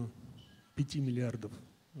около 5 миллиардов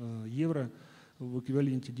евро в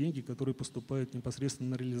эквиваленте деньги, которые поступают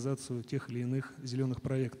непосредственно на реализацию тех или иных зеленых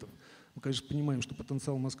проектов. Мы, конечно, понимаем, что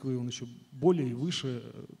потенциал Москвы он еще более и выше,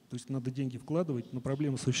 то есть надо деньги вкладывать, но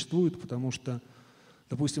проблема существует, потому что,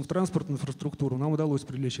 допустим, в транспортную инфраструктуру нам удалось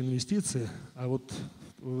привлечь инвестиции, а вот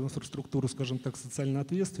в инфраструктуру, скажем так, социально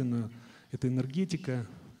ответственную, это энергетика,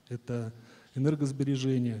 это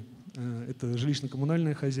энергосбережение, это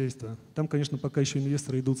жилищно-коммунальное хозяйство. Там, конечно, пока еще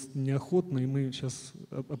инвесторы идут неохотно, и мы сейчас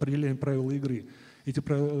определяем правила игры. Эти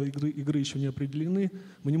правила игры еще не определены.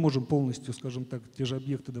 Мы не можем полностью, скажем так, те же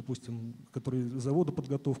объекты, допустим, которые за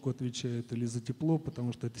водоподготовку отвечают или за тепло,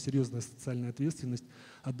 потому что это серьезная социальная ответственность,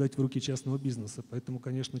 отдать в руки частного бизнеса. Поэтому,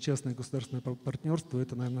 конечно, частное государственное партнерство –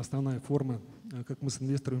 это, наверное, основная форма, как мы с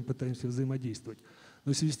инвесторами пытаемся взаимодействовать.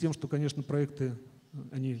 Но в связи с тем, что, конечно, проекты,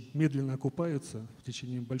 они медленно окупаются в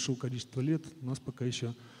течение большого количества лет, у нас пока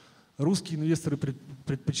еще русские инвесторы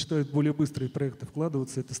предпочитают более быстрые проекты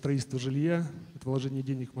вкладываться. Это строительство жилья, это вложение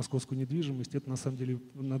денег в московскую недвижимость. Это на самом деле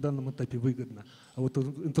на данном этапе выгодно. А вот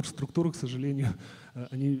инфраструктуру, к сожалению,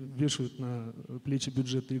 они вешают на плечи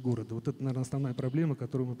бюджета и города. Вот это, наверное, основная проблема,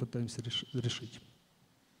 которую мы пытаемся решить.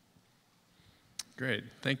 Great,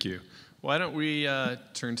 thank you. Why don't we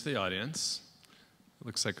turn to the audience? It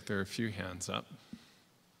looks like there are a few hands up.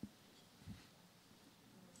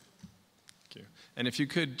 Thank you. And if you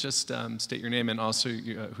could just state your name and also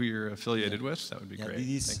who you're affiliated with, that would be great.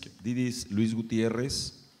 Thank you. This is Luis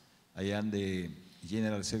Gutierrez. I am the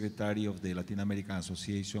General Secretary of the Latin American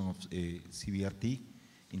Association of CBRT,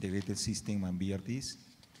 Integrated System and BRTs.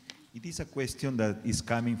 It is a question that is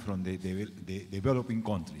coming from the developing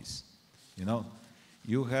countries. You know,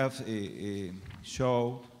 you have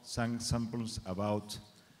show some samples about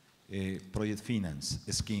project finance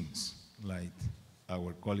schemes, like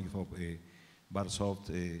our colleague from Warsaw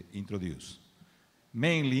introduced.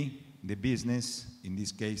 Mainly, the business in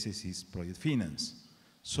these cases is project finance.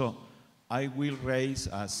 So I will raise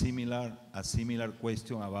a similar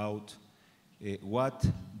question about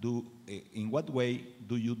in what way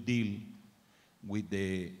do you deal with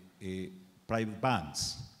the private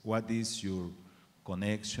banks? What is your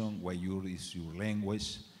connection? What is your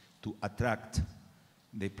language to attract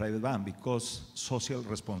the private bank? Because social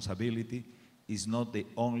responsibility is not the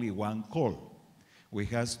only one call. We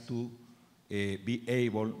have to be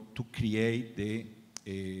able to create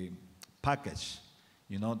the package,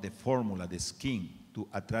 you know, the formula, the scheme to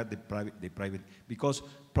attract the private, because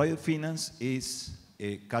private finance is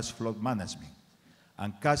a cash flow management,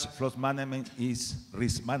 and cash flow management is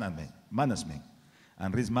risk management,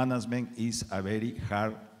 and risk management is a very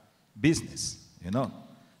hard business, you know.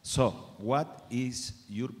 So what is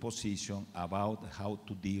your position about how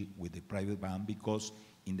to deal with the private bank? Because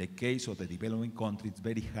in the case of the developing country, it's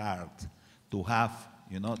very hard to have,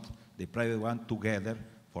 you know, the private one together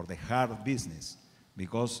for the hard business,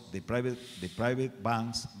 because the private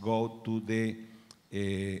banks go to the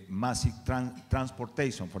massive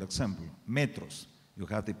transportation, for example, metros. You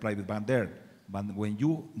have the private bank there, but when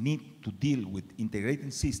you need to deal with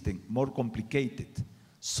integrated system, more complicated,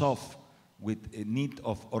 soft, with a need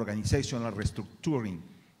of organizational restructuring,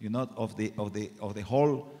 you know, of the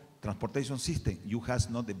whole transportation system, you have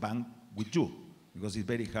not the bank with you, because it's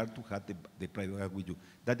very hard to have the private bank with you.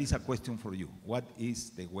 That is a question for you. What is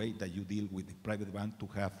the way that you deal with the private bank to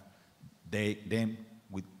have them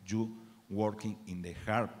with you working in the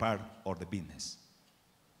hard part of the business?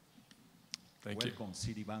 Thank you. Welcome,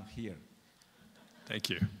 Citibank here. Thank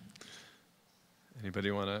you.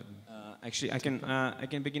 Anybody want to? Actually, I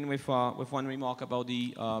can begin with one remark about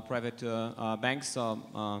the private banks.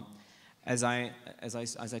 As I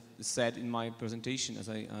said in my presentation, as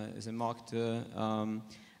I marked,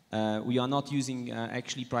 we are not using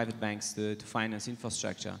actually private banks to finance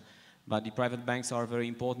infrastructure, but the private banks are very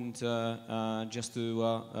important just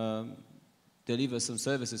to deliver some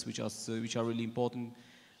services which are really important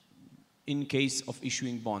in case of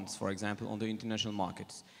issuing bonds, for example, on the international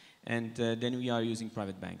markets. And then we are using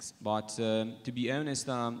private banks. But to be honest,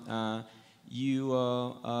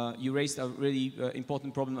 you raised a really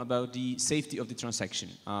important problem about the safety of the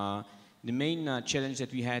transaction. The main challenge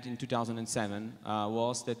that we had in 2007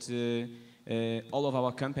 was that all of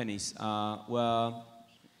our companies were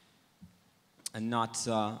not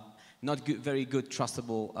very good,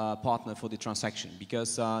 trustable partner for the transaction,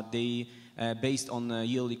 because they based on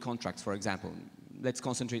yearly contracts, for example. Let's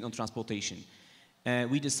concentrate on transportation.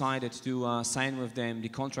 We decided to sign with them the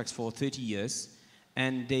contracts for 30 years,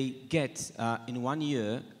 and they get in 1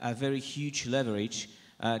 year a very huge leverage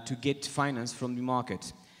to get finance from the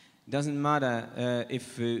market. Doesn't matter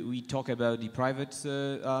if we talk about the private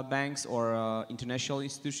banks or international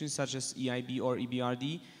institutions such as EIB or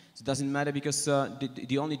EBRD. It doesn't matter, because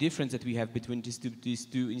the only difference that we have between these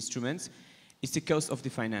two instruments is the cost of the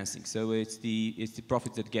financing. So it's the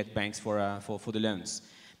profit that get banks for the loans.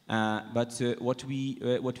 But what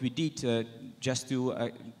we did just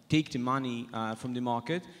to take the money from the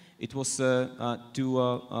market, it was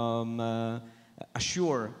to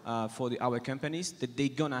assure for our companies that they're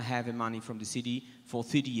gonna have money from the city for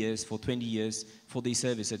 30 years, for 20 years, for the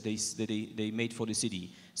service that they made for the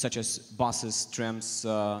city, such as buses, trams,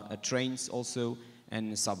 trains also,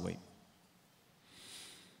 and subway.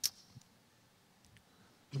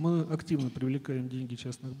 Мы активно привлекаем деньги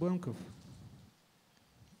частных банков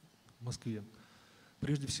в Москве.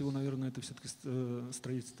 Прежде всего, наверное, это все-таки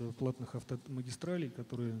строительство платных автомагистралей,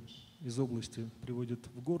 которые из области приводят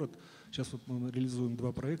в город. Сейчас вот мы реализуем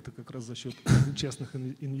 2 проекта как раз за счет частных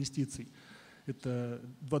инвестиций. Это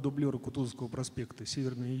 2 дублера Кутузовского проспекта,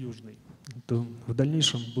 северный и южный. Это в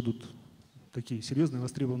дальнейшем будут такие серьезные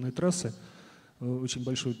востребованные трассы, очень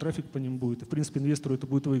большой трафик по ним будет. И, в принципе, инвестору это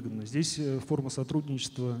будет выгодно. Здесь форма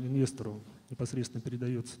сотрудничества инвестору непосредственно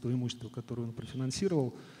передается то имущество, которое он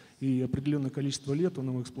профинансировал, и определенное количество лет он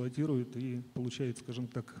его эксплуатирует и получает, скажем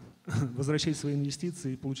так, возвращает свои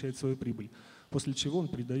инвестиции и получает свою прибыль. После чего он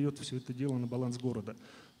передает все это дело на баланс города.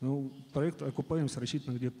 Ну, проект окупаемость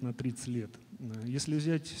рассчитана где-то на 30 лет. Если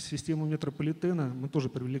взять систему метрополитена, мы тоже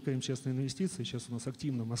привлекаем частные инвестиции. Сейчас у нас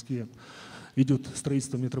активно в Москве идет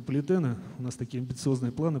строительство метрополитена. У нас такие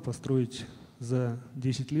амбициозные планы построить за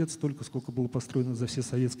 10 лет столько, сколько было построено за все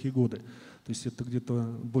советские годы. То есть это где-то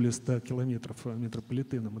более 100 километров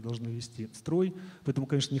метрополитена мы должны вести в строй. Поэтому,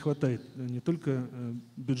 конечно, не хватает не только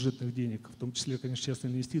бюджетных денег, в том числе, конечно,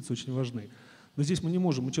 частные инвестиции очень важны. Но здесь мы не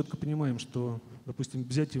можем, мы четко понимаем, что, допустим,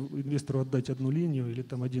 взять инвестору отдать одну линию или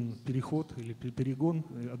там один переход или перегон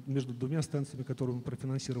между двумя станциями, которые он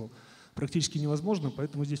профинансировал, практически невозможно,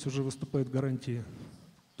 поэтому здесь уже выступают гарантии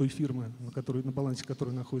той фирмы, на балансе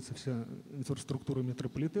которой находится вся инфраструктура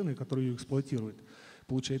метрополитена и которая ее эксплуатирует,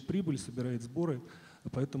 получает прибыль, собирает сборы,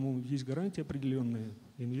 поэтому есть гарантии определенные,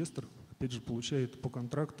 инвестор, опять же, получает по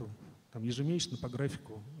контракту там, ежемесячно по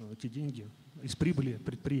графику эти деньги из прибыли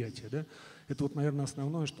предприятия. Да? Это вот, наверное,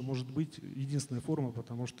 основное, что может быть единственная форма,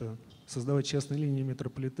 потому что создавать частные линии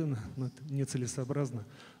метрополитена нецелесообразно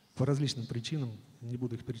по различным причинам, не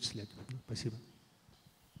буду их перечислять. Спасибо.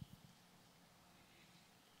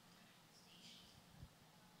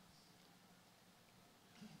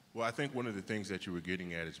 Well, I think one of the things that you were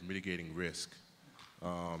getting at is mitigating risk.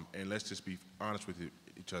 And let's just be honest with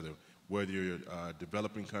each other. Whether you're a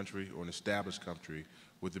developing country or an established country,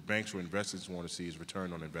 what the banks or investors want to see is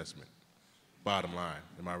return on investment. Bottom line,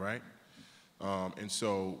 am I right? And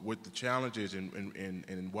so what the challenge is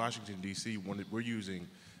in Washington, D.C., we're using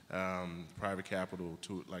private capital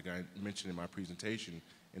to, like I mentioned in my presentation,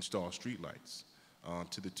 install streetlights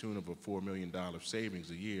to the tune of a $4 million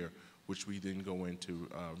savings a year, which we then go into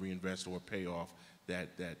reinvest or pay off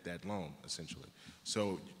that loan, essentially.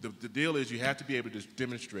 So the deal is you have to be able to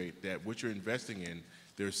demonstrate that what you're investing in,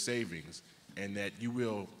 there's savings, and that you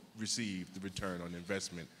will receive the return on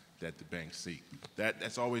investment that the banks seek.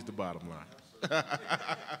 That's always the bottom line. That's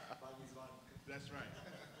right.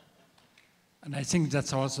 And I think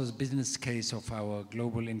that's also the business case of our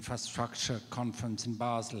Global Infrastructure Conference in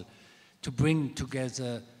Basel, to bring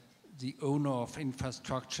together the owner of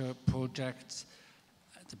infrastructure projects,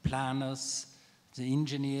 the planners, the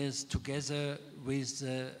engineers, together with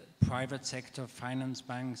the private sector, finance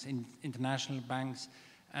banks, international banks,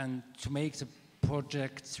 and to make the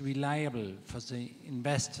projects reliable for the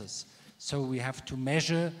investors. So we have to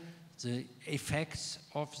measure the effects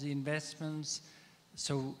of the investments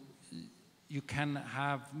so you can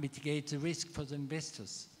mitigate the risk for the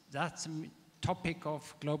investors. That's a topic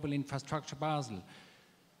of Global Infrastructure Basel.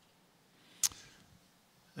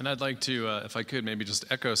 And I'd like to, if I could, maybe just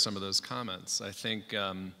echo some of those comments. I think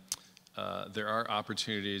there are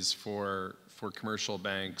opportunities for commercial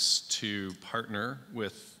banks to partner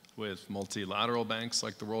with multilateral banks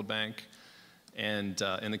like the World Bank. And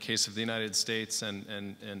in the case of the United States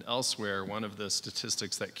and elsewhere, one of the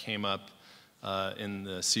statistics that came up in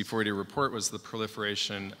the C40 report was the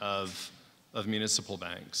proliferation of municipal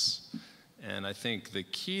banks. And I think the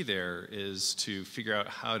key there is to figure out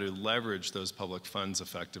how to leverage those public funds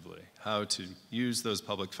effectively, how to use those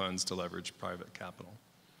public funds to leverage private capital.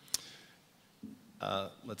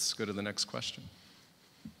 Let's go to the next question.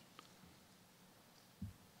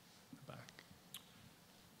 Back.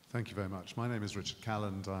 Thank you very much. My name is Richard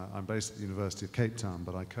Calland. I'm based at the University of Cape Town,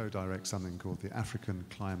 but I co-direct something called the African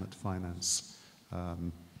Climate Finance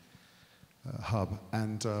Hub,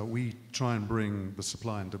 and we try and bring the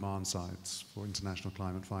supply and demand sides for international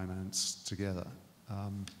climate finance together.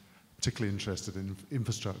 Particularly interested in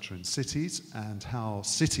infrastructure in cities and how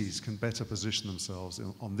cities can better position themselves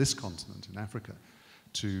on this continent, in Africa,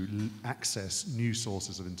 to access new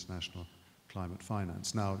sources of international climate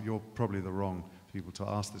finance. Now, you're probably the wrong people to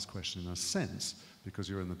ask this question in a sense, because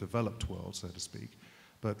you're in the developed world, so to speak.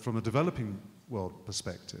 But from a developing world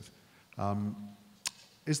perspective,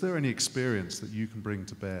 is there any experience that you can bring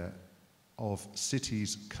to bear of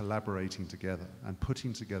cities collaborating together and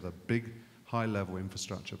putting together big, high-level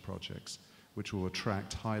infrastructure projects which will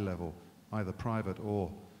attract high-level, either private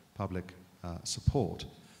or public support?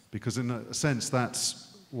 Because in a sense,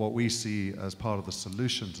 that's what we see as part of the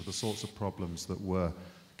solution to the sorts of problems that were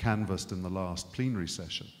canvassed in the last plenary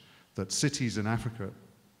session, that cities in Africa,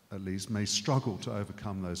 at least, may struggle to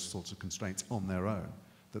overcome those sorts of constraints on their own,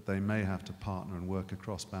 that they may have to partner and work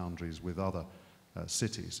across boundaries with other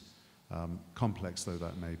cities, complex though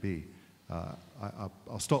that may be.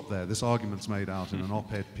 I'll stop there. This argument's made out in an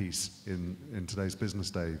op-ed piece in today's Business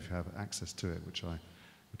Day, if you have access to it, which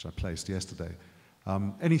I placed yesterday.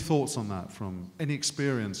 Any thoughts on that from any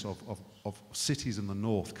experience of cities in the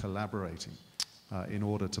north collaborating in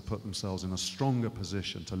order to put themselves in a stronger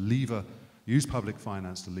position to use public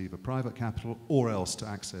finance to lever private capital, or else to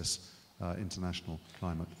access international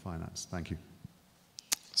climate finance. Thank you.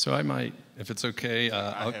 So I might, if it's okay.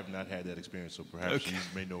 I have not had that experience, so perhaps you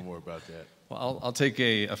may know more about that. Well, I'll take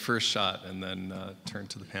a first shot and then turn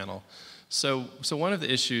to the panel. So one of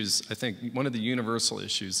the issues, I think, one of the universal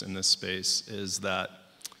issues in this space is that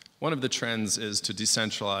one of the trends is to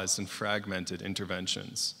decentralize and fragmented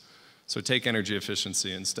interventions. So take energy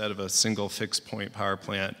efficiency. Instead of a single fixed point power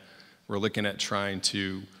plant, we're looking at trying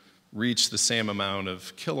to reach the same amount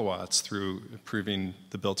of kilowatts through improving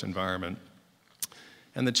the built environment.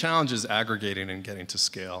 And the challenge is aggregating and getting to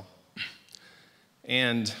scale.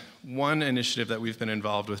 And one initiative that we've been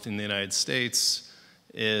involved with in the United States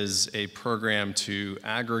is a program to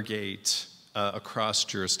aggregate across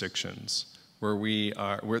jurisdictions where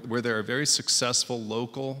there are very successful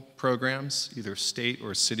local programs, either state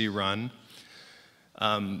or city run,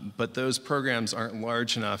 but those programs aren't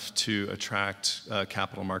large enough to attract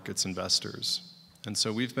capital markets investors. And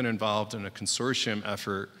so we've been involved in a consortium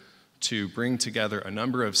effort to bring together a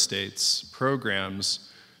number of states'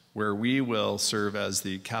 programs where we will serve as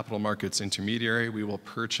the capital markets intermediary. We will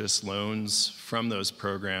purchase loans from those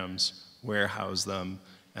programs, warehouse them,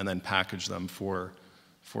 and then package them for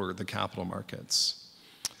the capital markets.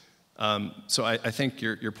 So I think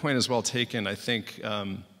your point is well taken. I think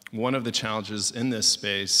one of the challenges in this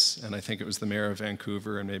space, and I think it was the mayor of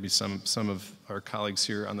Vancouver and maybe some of our colleagues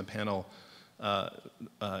here on the panel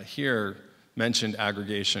here mentioned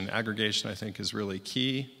aggregation. Aggregation, I think, is really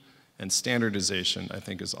key. And standardization, I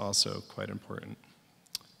think, is also quite important.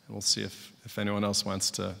 And we'll see if anyone else wants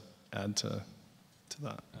to add to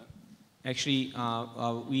that. Actually,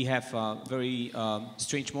 we have a very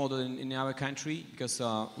strange model in our country because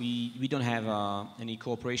we don't have any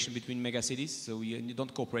cooperation between mega cities, so we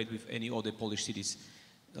don't cooperate with any other Polish cities,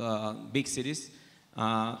 big cities.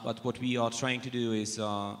 But what we are trying to do is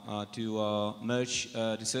to merge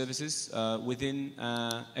the services within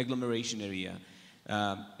agglomeration area.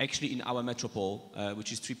 Actually, in our metropole,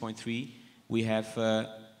 which is 3.3, we have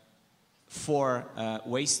 4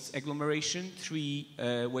 waste agglomeration, 3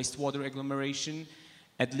 wastewater agglomeration,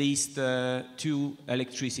 at least 2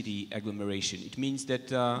 electricity agglomeration. It means that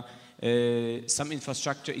some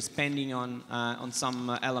infrastructure is pending on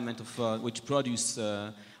some element of which produce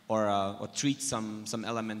or treat some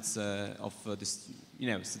elements of this,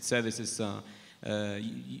 services.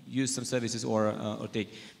 Use some services or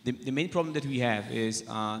take. The main problem that we have is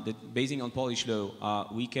that, based on Polish law,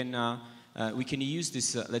 we can use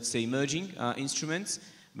this, let's say, merging instruments,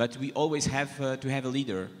 but we always have to have a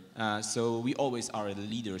leader. So we always are the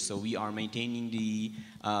leader. So we are maintaining the,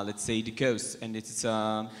 let's say, the coast, and it's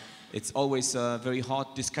always a very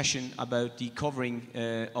hot discussion about the covering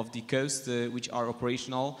of the coast, which are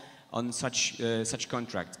operational on such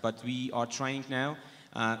contracts. But we are trying now.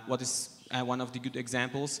 What is one of the good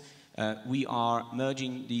examples, we are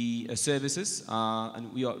merging the services,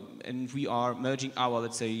 and we are merging our,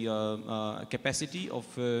 let's say, capacity of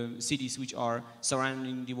cities which are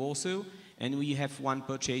surrounding the Warsaw, and we have one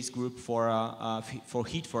purchase group for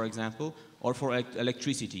heat, for example, or for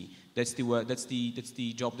electricity. That's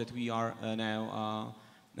the job that we are now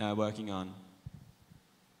working on.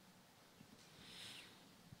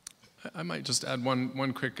 I might just add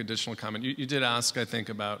one quick additional comment. You did ask, I think,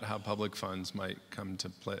 about how public funds might come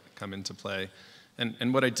into play.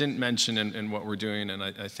 And what I didn't mention in what we're doing, and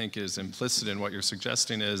I think is implicit in what you're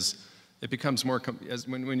suggesting, is it becomes more,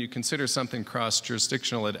 when you consider something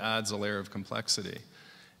cross-jurisdictional, it adds a layer of complexity.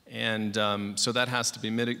 And so that has to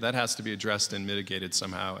be addressed and mitigated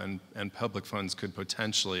somehow, and public funds could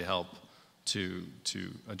potentially help to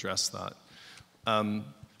address that.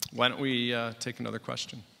 Why don't we take another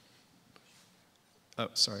question? Oh,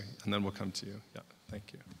 sorry, and then we'll come to you. Yeah,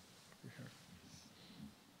 thank you. Over here.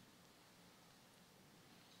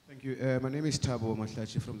 Thank you. My name is Thabo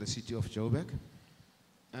Mahlachi from the city of Joburg.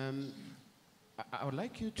 I would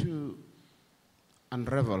like you to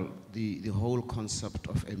unravel the whole concept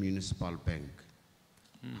of a municipal bank.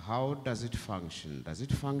 How does it function? Does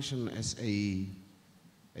it function as a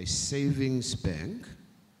savings bank,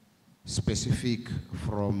 specific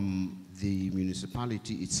from the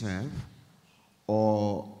municipality itself,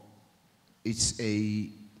 or it's a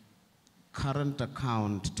current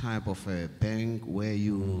account type of a bank where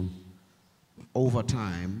you, over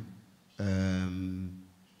time,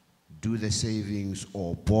 do the savings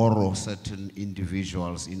or borrow certain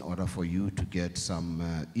individuals in order for you to get some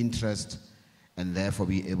interest and therefore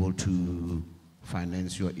be able to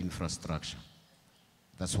finance your infrastructure?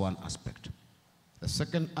 That's one aspect. The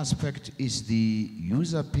second aspect is the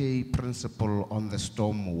user pay principle on the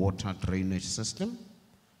storm water drainage system.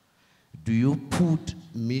 Do you put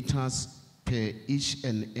meters per each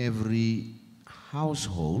and every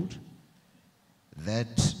household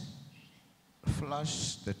that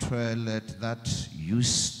flush the toilet, that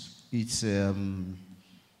use its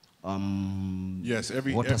yes,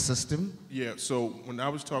 water system? Yeah, so when I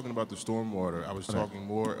was talking about the stormwater, I was talking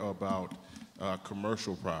more about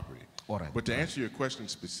commercial property. All right. But to answer your question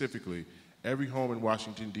specifically, every home in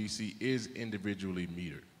Washington, D.C. is individually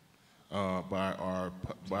metered by our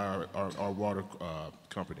water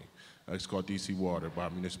company. It's called DC Water, by our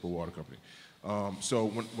municipal water company. So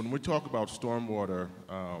when we talk about stormwater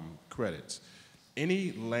credits,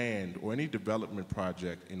 any land or any development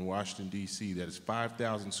project in Washington, D.C. that is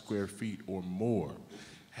 5,000 square feet or more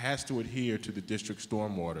has to adhere to the district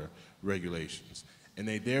stormwater regulations. And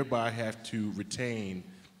they thereby have to retain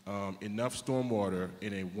enough stormwater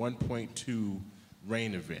in a 1.2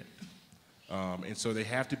 rain event. And so they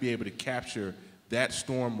have to be able to capture that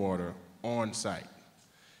stormwater on site.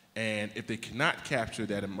 And if they cannot capture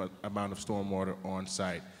that amount of stormwater on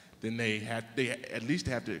site, then they at least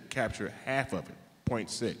have to capture half of it,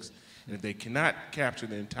 0.6. And if they cannot capture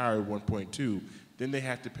the entire 1.2, then they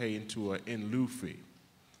have to pay into an in lieu fee,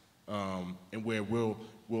 and where we'll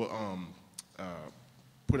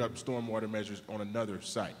put up stormwater measures on another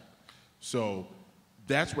site. So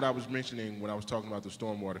that's what I was mentioning when I was talking about the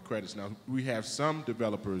stormwater credits. Now, we have some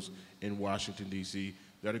developers in Washington, D.C.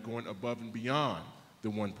 that are going above and beyond the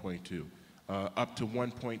 1.2, up to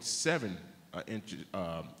 1.7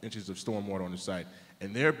 inches of stormwater on the site.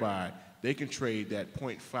 And thereby, they can trade that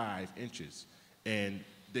 0.5 inches, and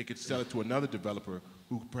they could sell it to another developer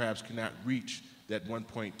who perhaps cannot reach that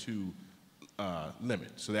 1.2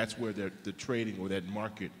 limit. So that's where the trading or that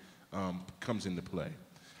market comes into play.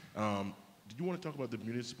 Did you want to talk about the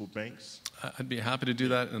municipal banks? I'd be happy to do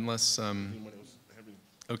that unless... Anyone else have any?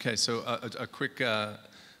 Okay, so a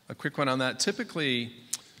quick one on that. Typically,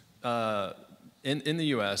 in the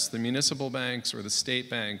U.S., the municipal banks or the state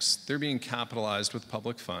banks, they're being capitalized with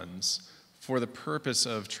public funds for the purpose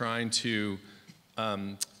of trying to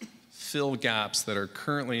fill gaps that are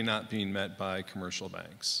currently not being met by commercial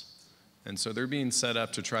banks. And so they're being set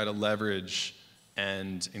up to try to leverage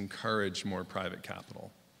and encourage more private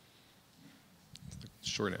capital.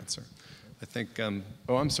 Short answer. I think,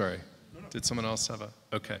 oh, I'm sorry. Did someone else have a,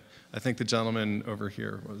 okay. I think the gentleman over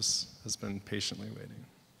here has been patiently waiting.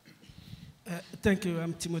 Thank you.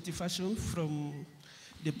 I'm Timothy Fashion from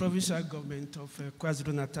the provincial government of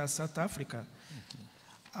KwaZulu-Natal, South Africa.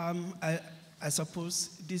 I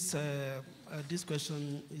suppose this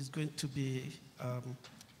question is going to be,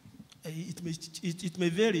 it may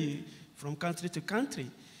vary from country to country.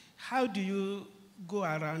 How do you go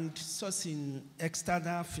around sourcing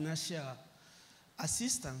external financial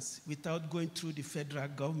assistance without going through the federal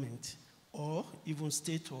government or even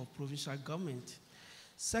state or provincial government?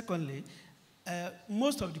 Secondly,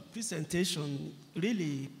 most of the presentation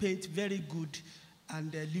really paint very good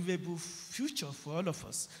and livable future for all of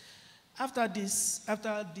us. After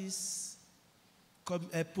this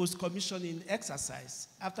post-commissioning exercise,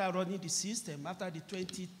 after running the system, after the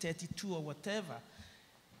 2032 or whatever,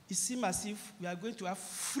 it seems as if we are going to have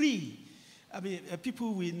free,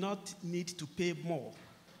 people will not need to pay more.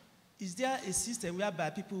 Is there a system whereby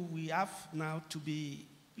people will have now to be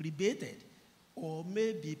rebated? Or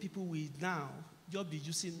maybe people will now just be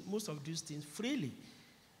using most of these things freely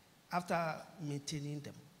after maintaining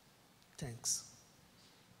them? Thanks.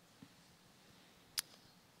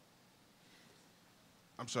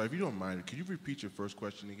 I'm sorry, if you don't mind, could you repeat your first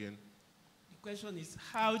question again? The question is,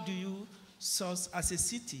 how do you source, as a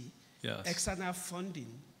city, external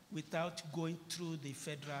funding without going through the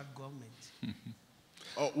federal government?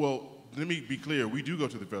 Oh, well, let me be clear. We do go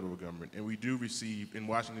to the federal government, and we do receive, in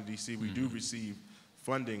Washington, D.C., we do receive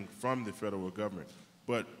funding from the federal government,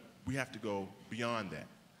 but we have to go beyond that.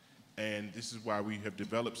 And this is why we have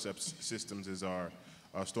developed systems as our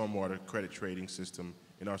stormwater credit trading system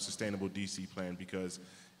in our sustainable D.C. plan, because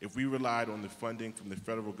if we relied on the funding from the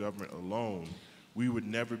federal government alone, we would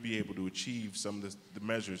never be able to achieve some of the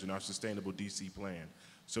measures in our sustainable D.C. plan.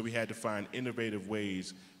 So we had to find innovative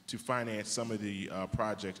ways to finance some of the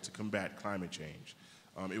projects to combat climate change.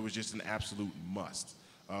 It was just an absolute must.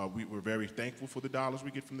 We're very thankful for the dollars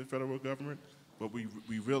we get from the federal government, but we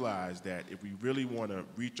realized that if we really want to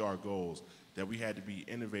reach our goals, that we had to be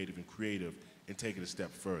innovative and creative and take it a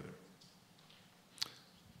step further.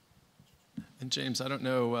 And James, I don't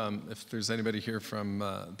know if there's anybody here from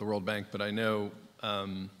the World Bank, but I know,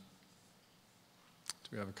 do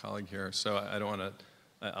we have a colleague here? So I don't want to,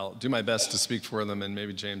 I'll do my best to speak for them, and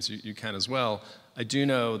maybe James, you can as well. I do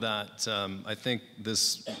know that I think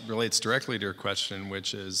this relates directly to your question,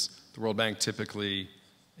 which is the World Bank typically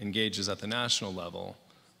engages at the national level.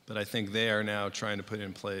 But I think they are now trying to put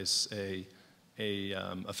in place a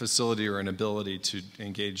facility or an ability to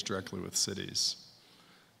engage directly with cities.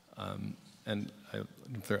 And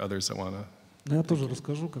if there are others that want to... Я тоже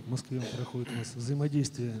расскажу, как в Москве проходит у нас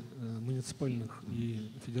взаимодействие муниципальных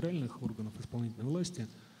и федеральных органов исполнительной власти,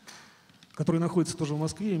 которые находятся тоже в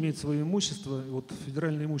Москве, имеют свое имущество. И вот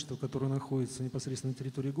федеральное имущество, которое находится непосредственно на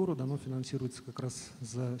территории города, оно финансируется как раз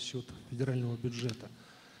за счет федерального бюджета.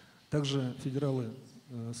 Также федералы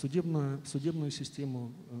судебную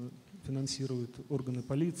систему финансируют, органы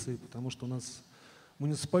полиции, потому что у нас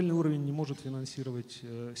муниципальный уровень не может финансировать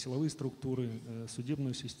силовые структуры,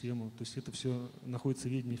 судебную систему. То есть это все находится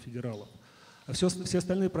в ведении федералов. А все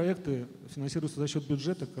остальные проекты финансируются за счет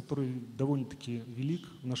бюджета, который довольно-таки велик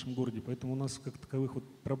в нашем городе. Поэтому у нас как таковых вот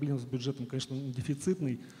проблем с бюджетом, конечно,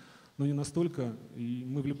 дефицитный, но не настолько. И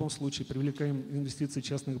мы в любом случае привлекаем инвестиции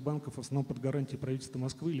частных банков, в основном под гарантией правительства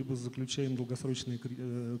Москвы, либо заключаем долгосрочные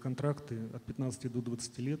контракты от 15 до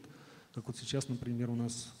 20 лет. Как вот сейчас, например, у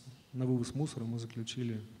нас на вывоз мусора мы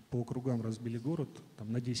заключили по округам, разбили город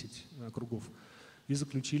там, на 10 округов и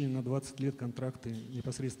заключили на 20 лет контракты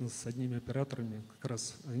непосредственно с одними операторами. Как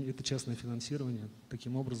раз это частное финансирование.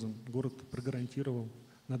 Таким образом, город прогарантировал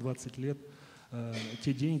на 20 лет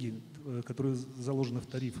те деньги, которые заложены в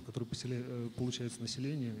тариф, которые получается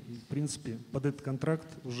население. И, в принципе, под этот контракт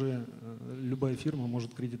уже любая фирма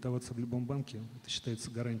может кредитоваться в любом банке. Это считается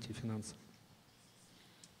гарантией финансов.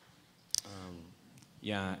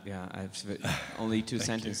 Yeah, I have only two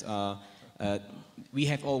sentences. We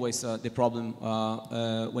have always the problem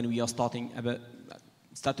when we are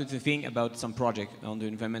started to think about some project on the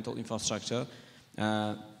environmental infrastructure.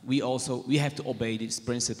 We have to obey this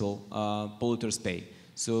principle, polluters pay.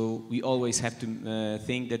 So we always have to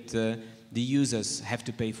think that the users have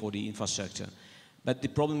to pay for the infrastructure. But the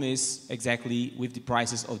problem is exactly with the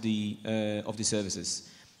prices of the services.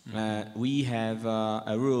 We have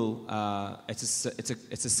a rule. It's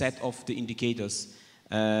a set of the indicators,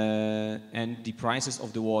 and the prices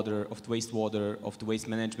of the water, of the wastewater, of the waste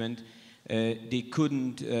management. They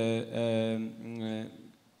couldn't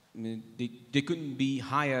be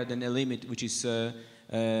higher than a limit which is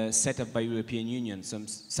set up by European Union.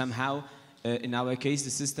 Somehow, in our case, the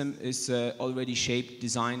system is already shaped,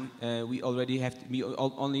 designed. We only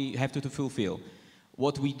have to fulfill.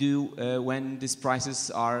 What we do when these prices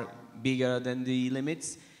are bigger than the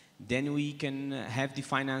limits, then we can have the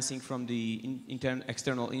financing from the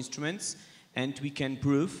external instruments, and we can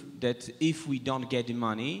prove that if we don't get the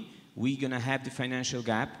money, we're going to have the financial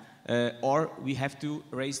gap, or we have to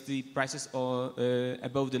raise the prices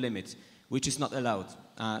above the limit, which is not allowed.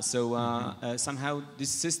 Somehow this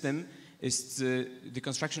system is the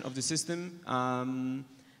construction of the system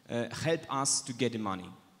help us to get the money.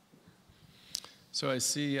 So I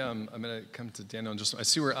see, I'm going to come to Daniel in just, I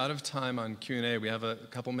see we're out of time on Q&A. We have a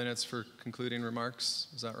couple minutes for concluding remarks.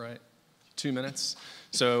 Is that right? 2 minutes?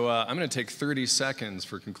 So I'm going to take 30 seconds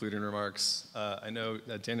for concluding remarks. I know,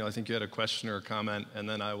 Daniel, I think you had a question or a comment, and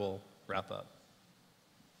then I will wrap up.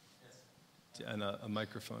 Yes. And a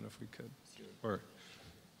microphone if we could. Sure.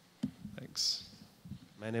 Thanks.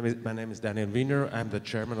 My name is Daniel Wiener. I'm the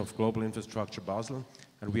chairman of Global Infrastructure Basel,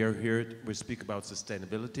 and we are here, we speak about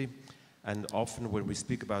sustainability. And often when we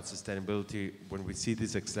speak about sustainability, when we see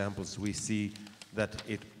these examples, we see that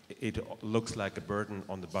it looks like a burden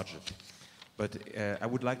on the budget. But I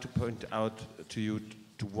would like to point out to you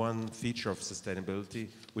to one feature of sustainability,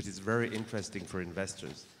 which is very interesting for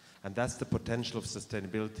investors. And that's the potential of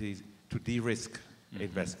sustainability to de-risk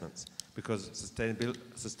investments. Because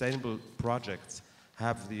sustainable projects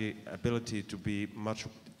have the ability to be much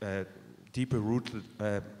deeper rooted,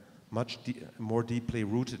 more deeply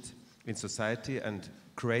rooted in society and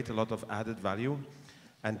create a lot of added value,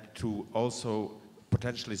 and to also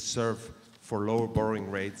potentially serve for lower borrowing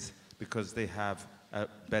rates because they have a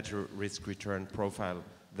better risk-return profile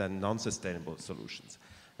than non-sustainable solutions.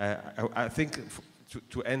 I think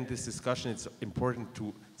to end this discussion, it's important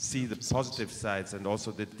to see the positive sides and also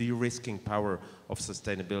the de-risking power of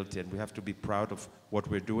sustainability, and we have to be proud of what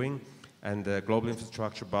we're doing. And Global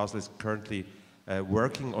Infrastructure Basel is currently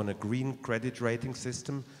working on a green credit rating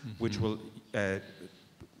system, which will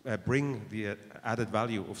bring the added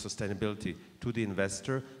value of sustainability to the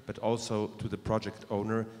investor, but also to the project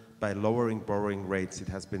owner by lowering borrowing rates, it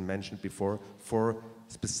has been mentioned before,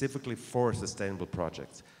 specifically for sustainable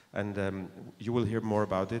projects. And you will hear more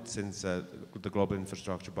about it since the Global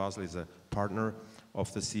Infrastructure Basel is a partner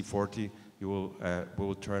of the C40. We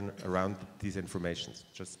will turn around these informations.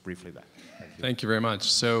 Just briefly that. Thank you very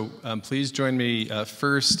much. So please join me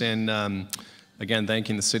first in Again,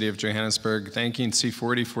 thanking the City of Johannesburg, thanking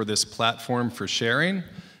C40 for this platform for sharing,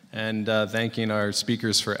 and thanking our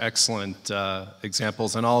speakers for excellent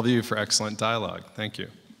examples and all of you for excellent dialogue. Thank you.